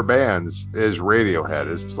favorite bands is Radiohead.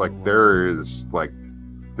 It's like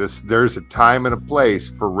there's a time and a place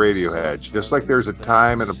for Radiohead, just like there's a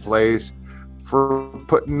time and a place for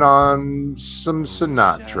putting on some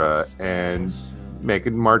Sinatra and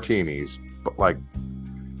making martinis. But like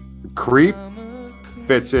Creep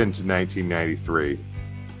fits into 1993.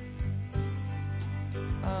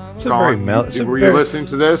 It's a very Were you listening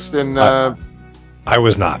to this? And I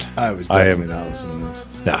was not. I was I definitely not listening to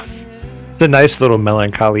this. No. It's a nice little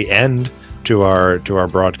melancholy end to our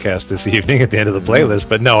broadcast this evening at the end of the playlist.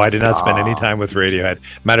 But no, I did not spend any time with Radiohead.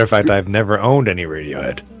 Matter of fact, I've never owned any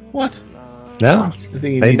Radiohead. What? No. I think you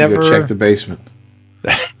They need to go never- check the basement.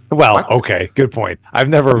 Well, What? okay, good point. I've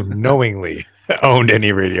never knowingly owned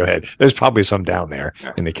any Radiohead. There's probably some down there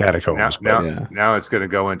in the catacombs. but- Yeah. now it's going to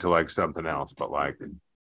go into like something else. But like,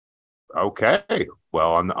 okay,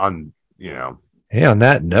 well, on you know. Hey, on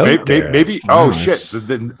that note, Maybe that's oh nice. shit. So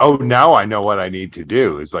then, now I know what I need to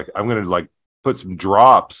do is like I'm gonna like put some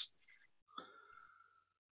drops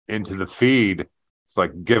into the feed. It's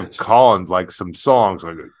like give Collins like some songs.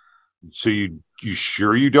 Like, so you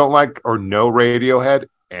sure you don't like or know Radiohead?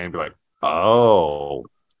 And be like, oh,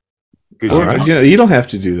 'cause Or, you don't have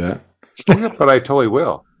to do that. but I totally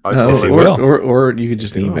will. I No, totally he will. will. or you could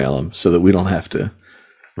just email them so that we don't have to.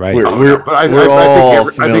 right? We're- Oh, no, but we're all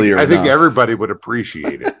familiar I think enough. everybody would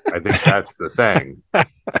appreciate it. I think that's the thing.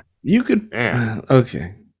 You could. Man.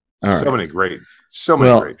 Okay. All So right. many great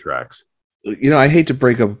tracks. You know, I hate to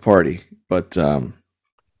break up a party, but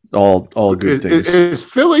all good things. Is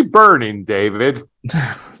Philly burning, David?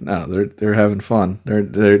 No, they're having fun.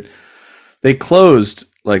 They closed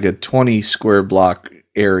like a 20 square block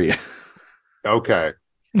area Okay.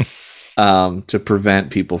 to prevent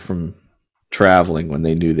people from traveling when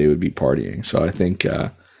they knew they would be partying. So I think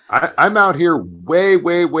I'm out here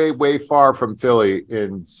way far from Philly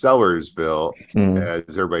in Sellersville,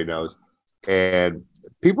 as everybody knows. And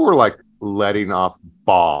people were like letting off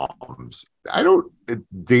bombs.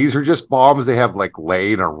 These are just bombs they have like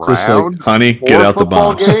laying just around. like, honey, for get out the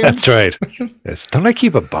football bombs. games. That's right. Yes. Don't I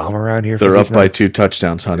keep a bomb around here? They're for up these by nights? 2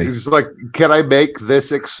 touchdowns, honey. It's like, can I make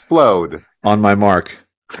this explode? On my mark.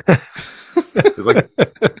 It's like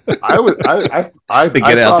I They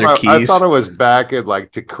get out their I keys. thought I was back in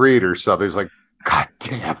like Tikrit or something. It's like, God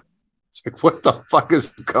damn. It's like, what the fuck is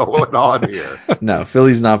going on here? No,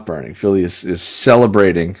 Philly's not burning. Philly is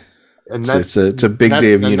celebrating. And It's a big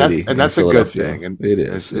day of unity, and that's in a good Philadelphia. thing. And it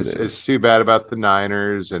is. it's too bad about the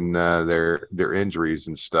Niners and their injuries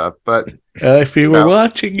and stuff. But If you were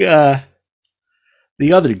watching the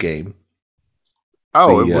other game,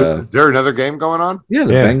 is there another game going on? yeah,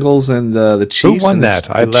 the Yeah. Bengals and the Chiefs. won and that?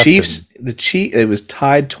 I The left Chiefs. It was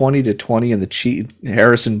tied 20-20, and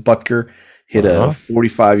Harrison Butker hit a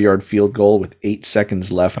 45-yard field goal with 8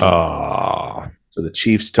 seconds left. Oh, So the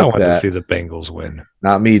Chiefs I took want to that. see the Bengals win.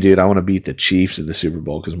 Not me, dude. I want to beat the Chiefs in the Super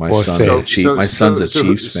Bowl because my Well, son's so- a Chiefs. My son's a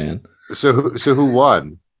Chiefs fan. So who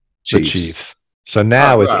won? The Chiefs. So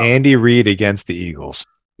now Oh, it's wow. Andy Reid against the Eagles.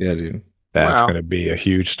 Yeah, dude. That's Wow. going to be a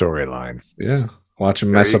huge storyline. Yeah. Watch him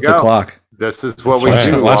There mess you up the go. clock. This is what That's we right.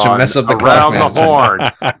 do. Watch him on mess up the around clock, the man.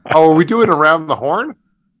 horn. Oh, are we doing around the horn?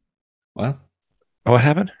 What? What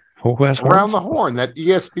happened? Who has Around horns? the horn, that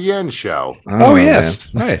ESPN show. Oh, yes.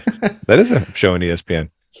 Right. That is a show on ESPN.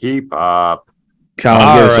 Keep up. Colin,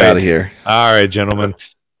 All get us right. out of here. All right, gentlemen.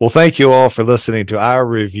 Well, thank you all for listening to our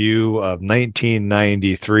review of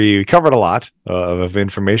 1993. We covered a lot of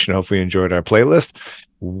information. Hopefully you enjoyed our playlist.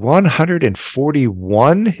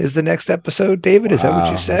 141 is the next episode, David. Is that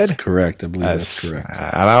what you said? That's correct. I believe that's correct.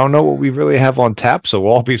 And I don't know what we really have on tap, so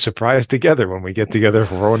we'll all be surprised together when we get together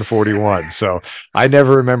for 141. So I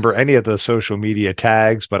never remember any of the social media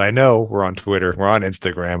tags, but I know we're on Twitter, we're on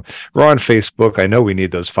Instagram, we're on Facebook. I know we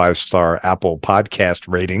need those 5-star Apple podcast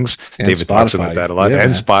ratings. And David Spotify. talks about that a lot. Yeah,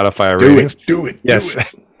 and man. Spotify Do ratings. do it. Yes.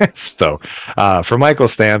 So, for Michael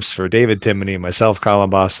Stamps, for David Timoney, myself, Colin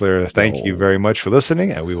Bossler, thank you very much for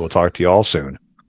listening, and we will talk to you all soon.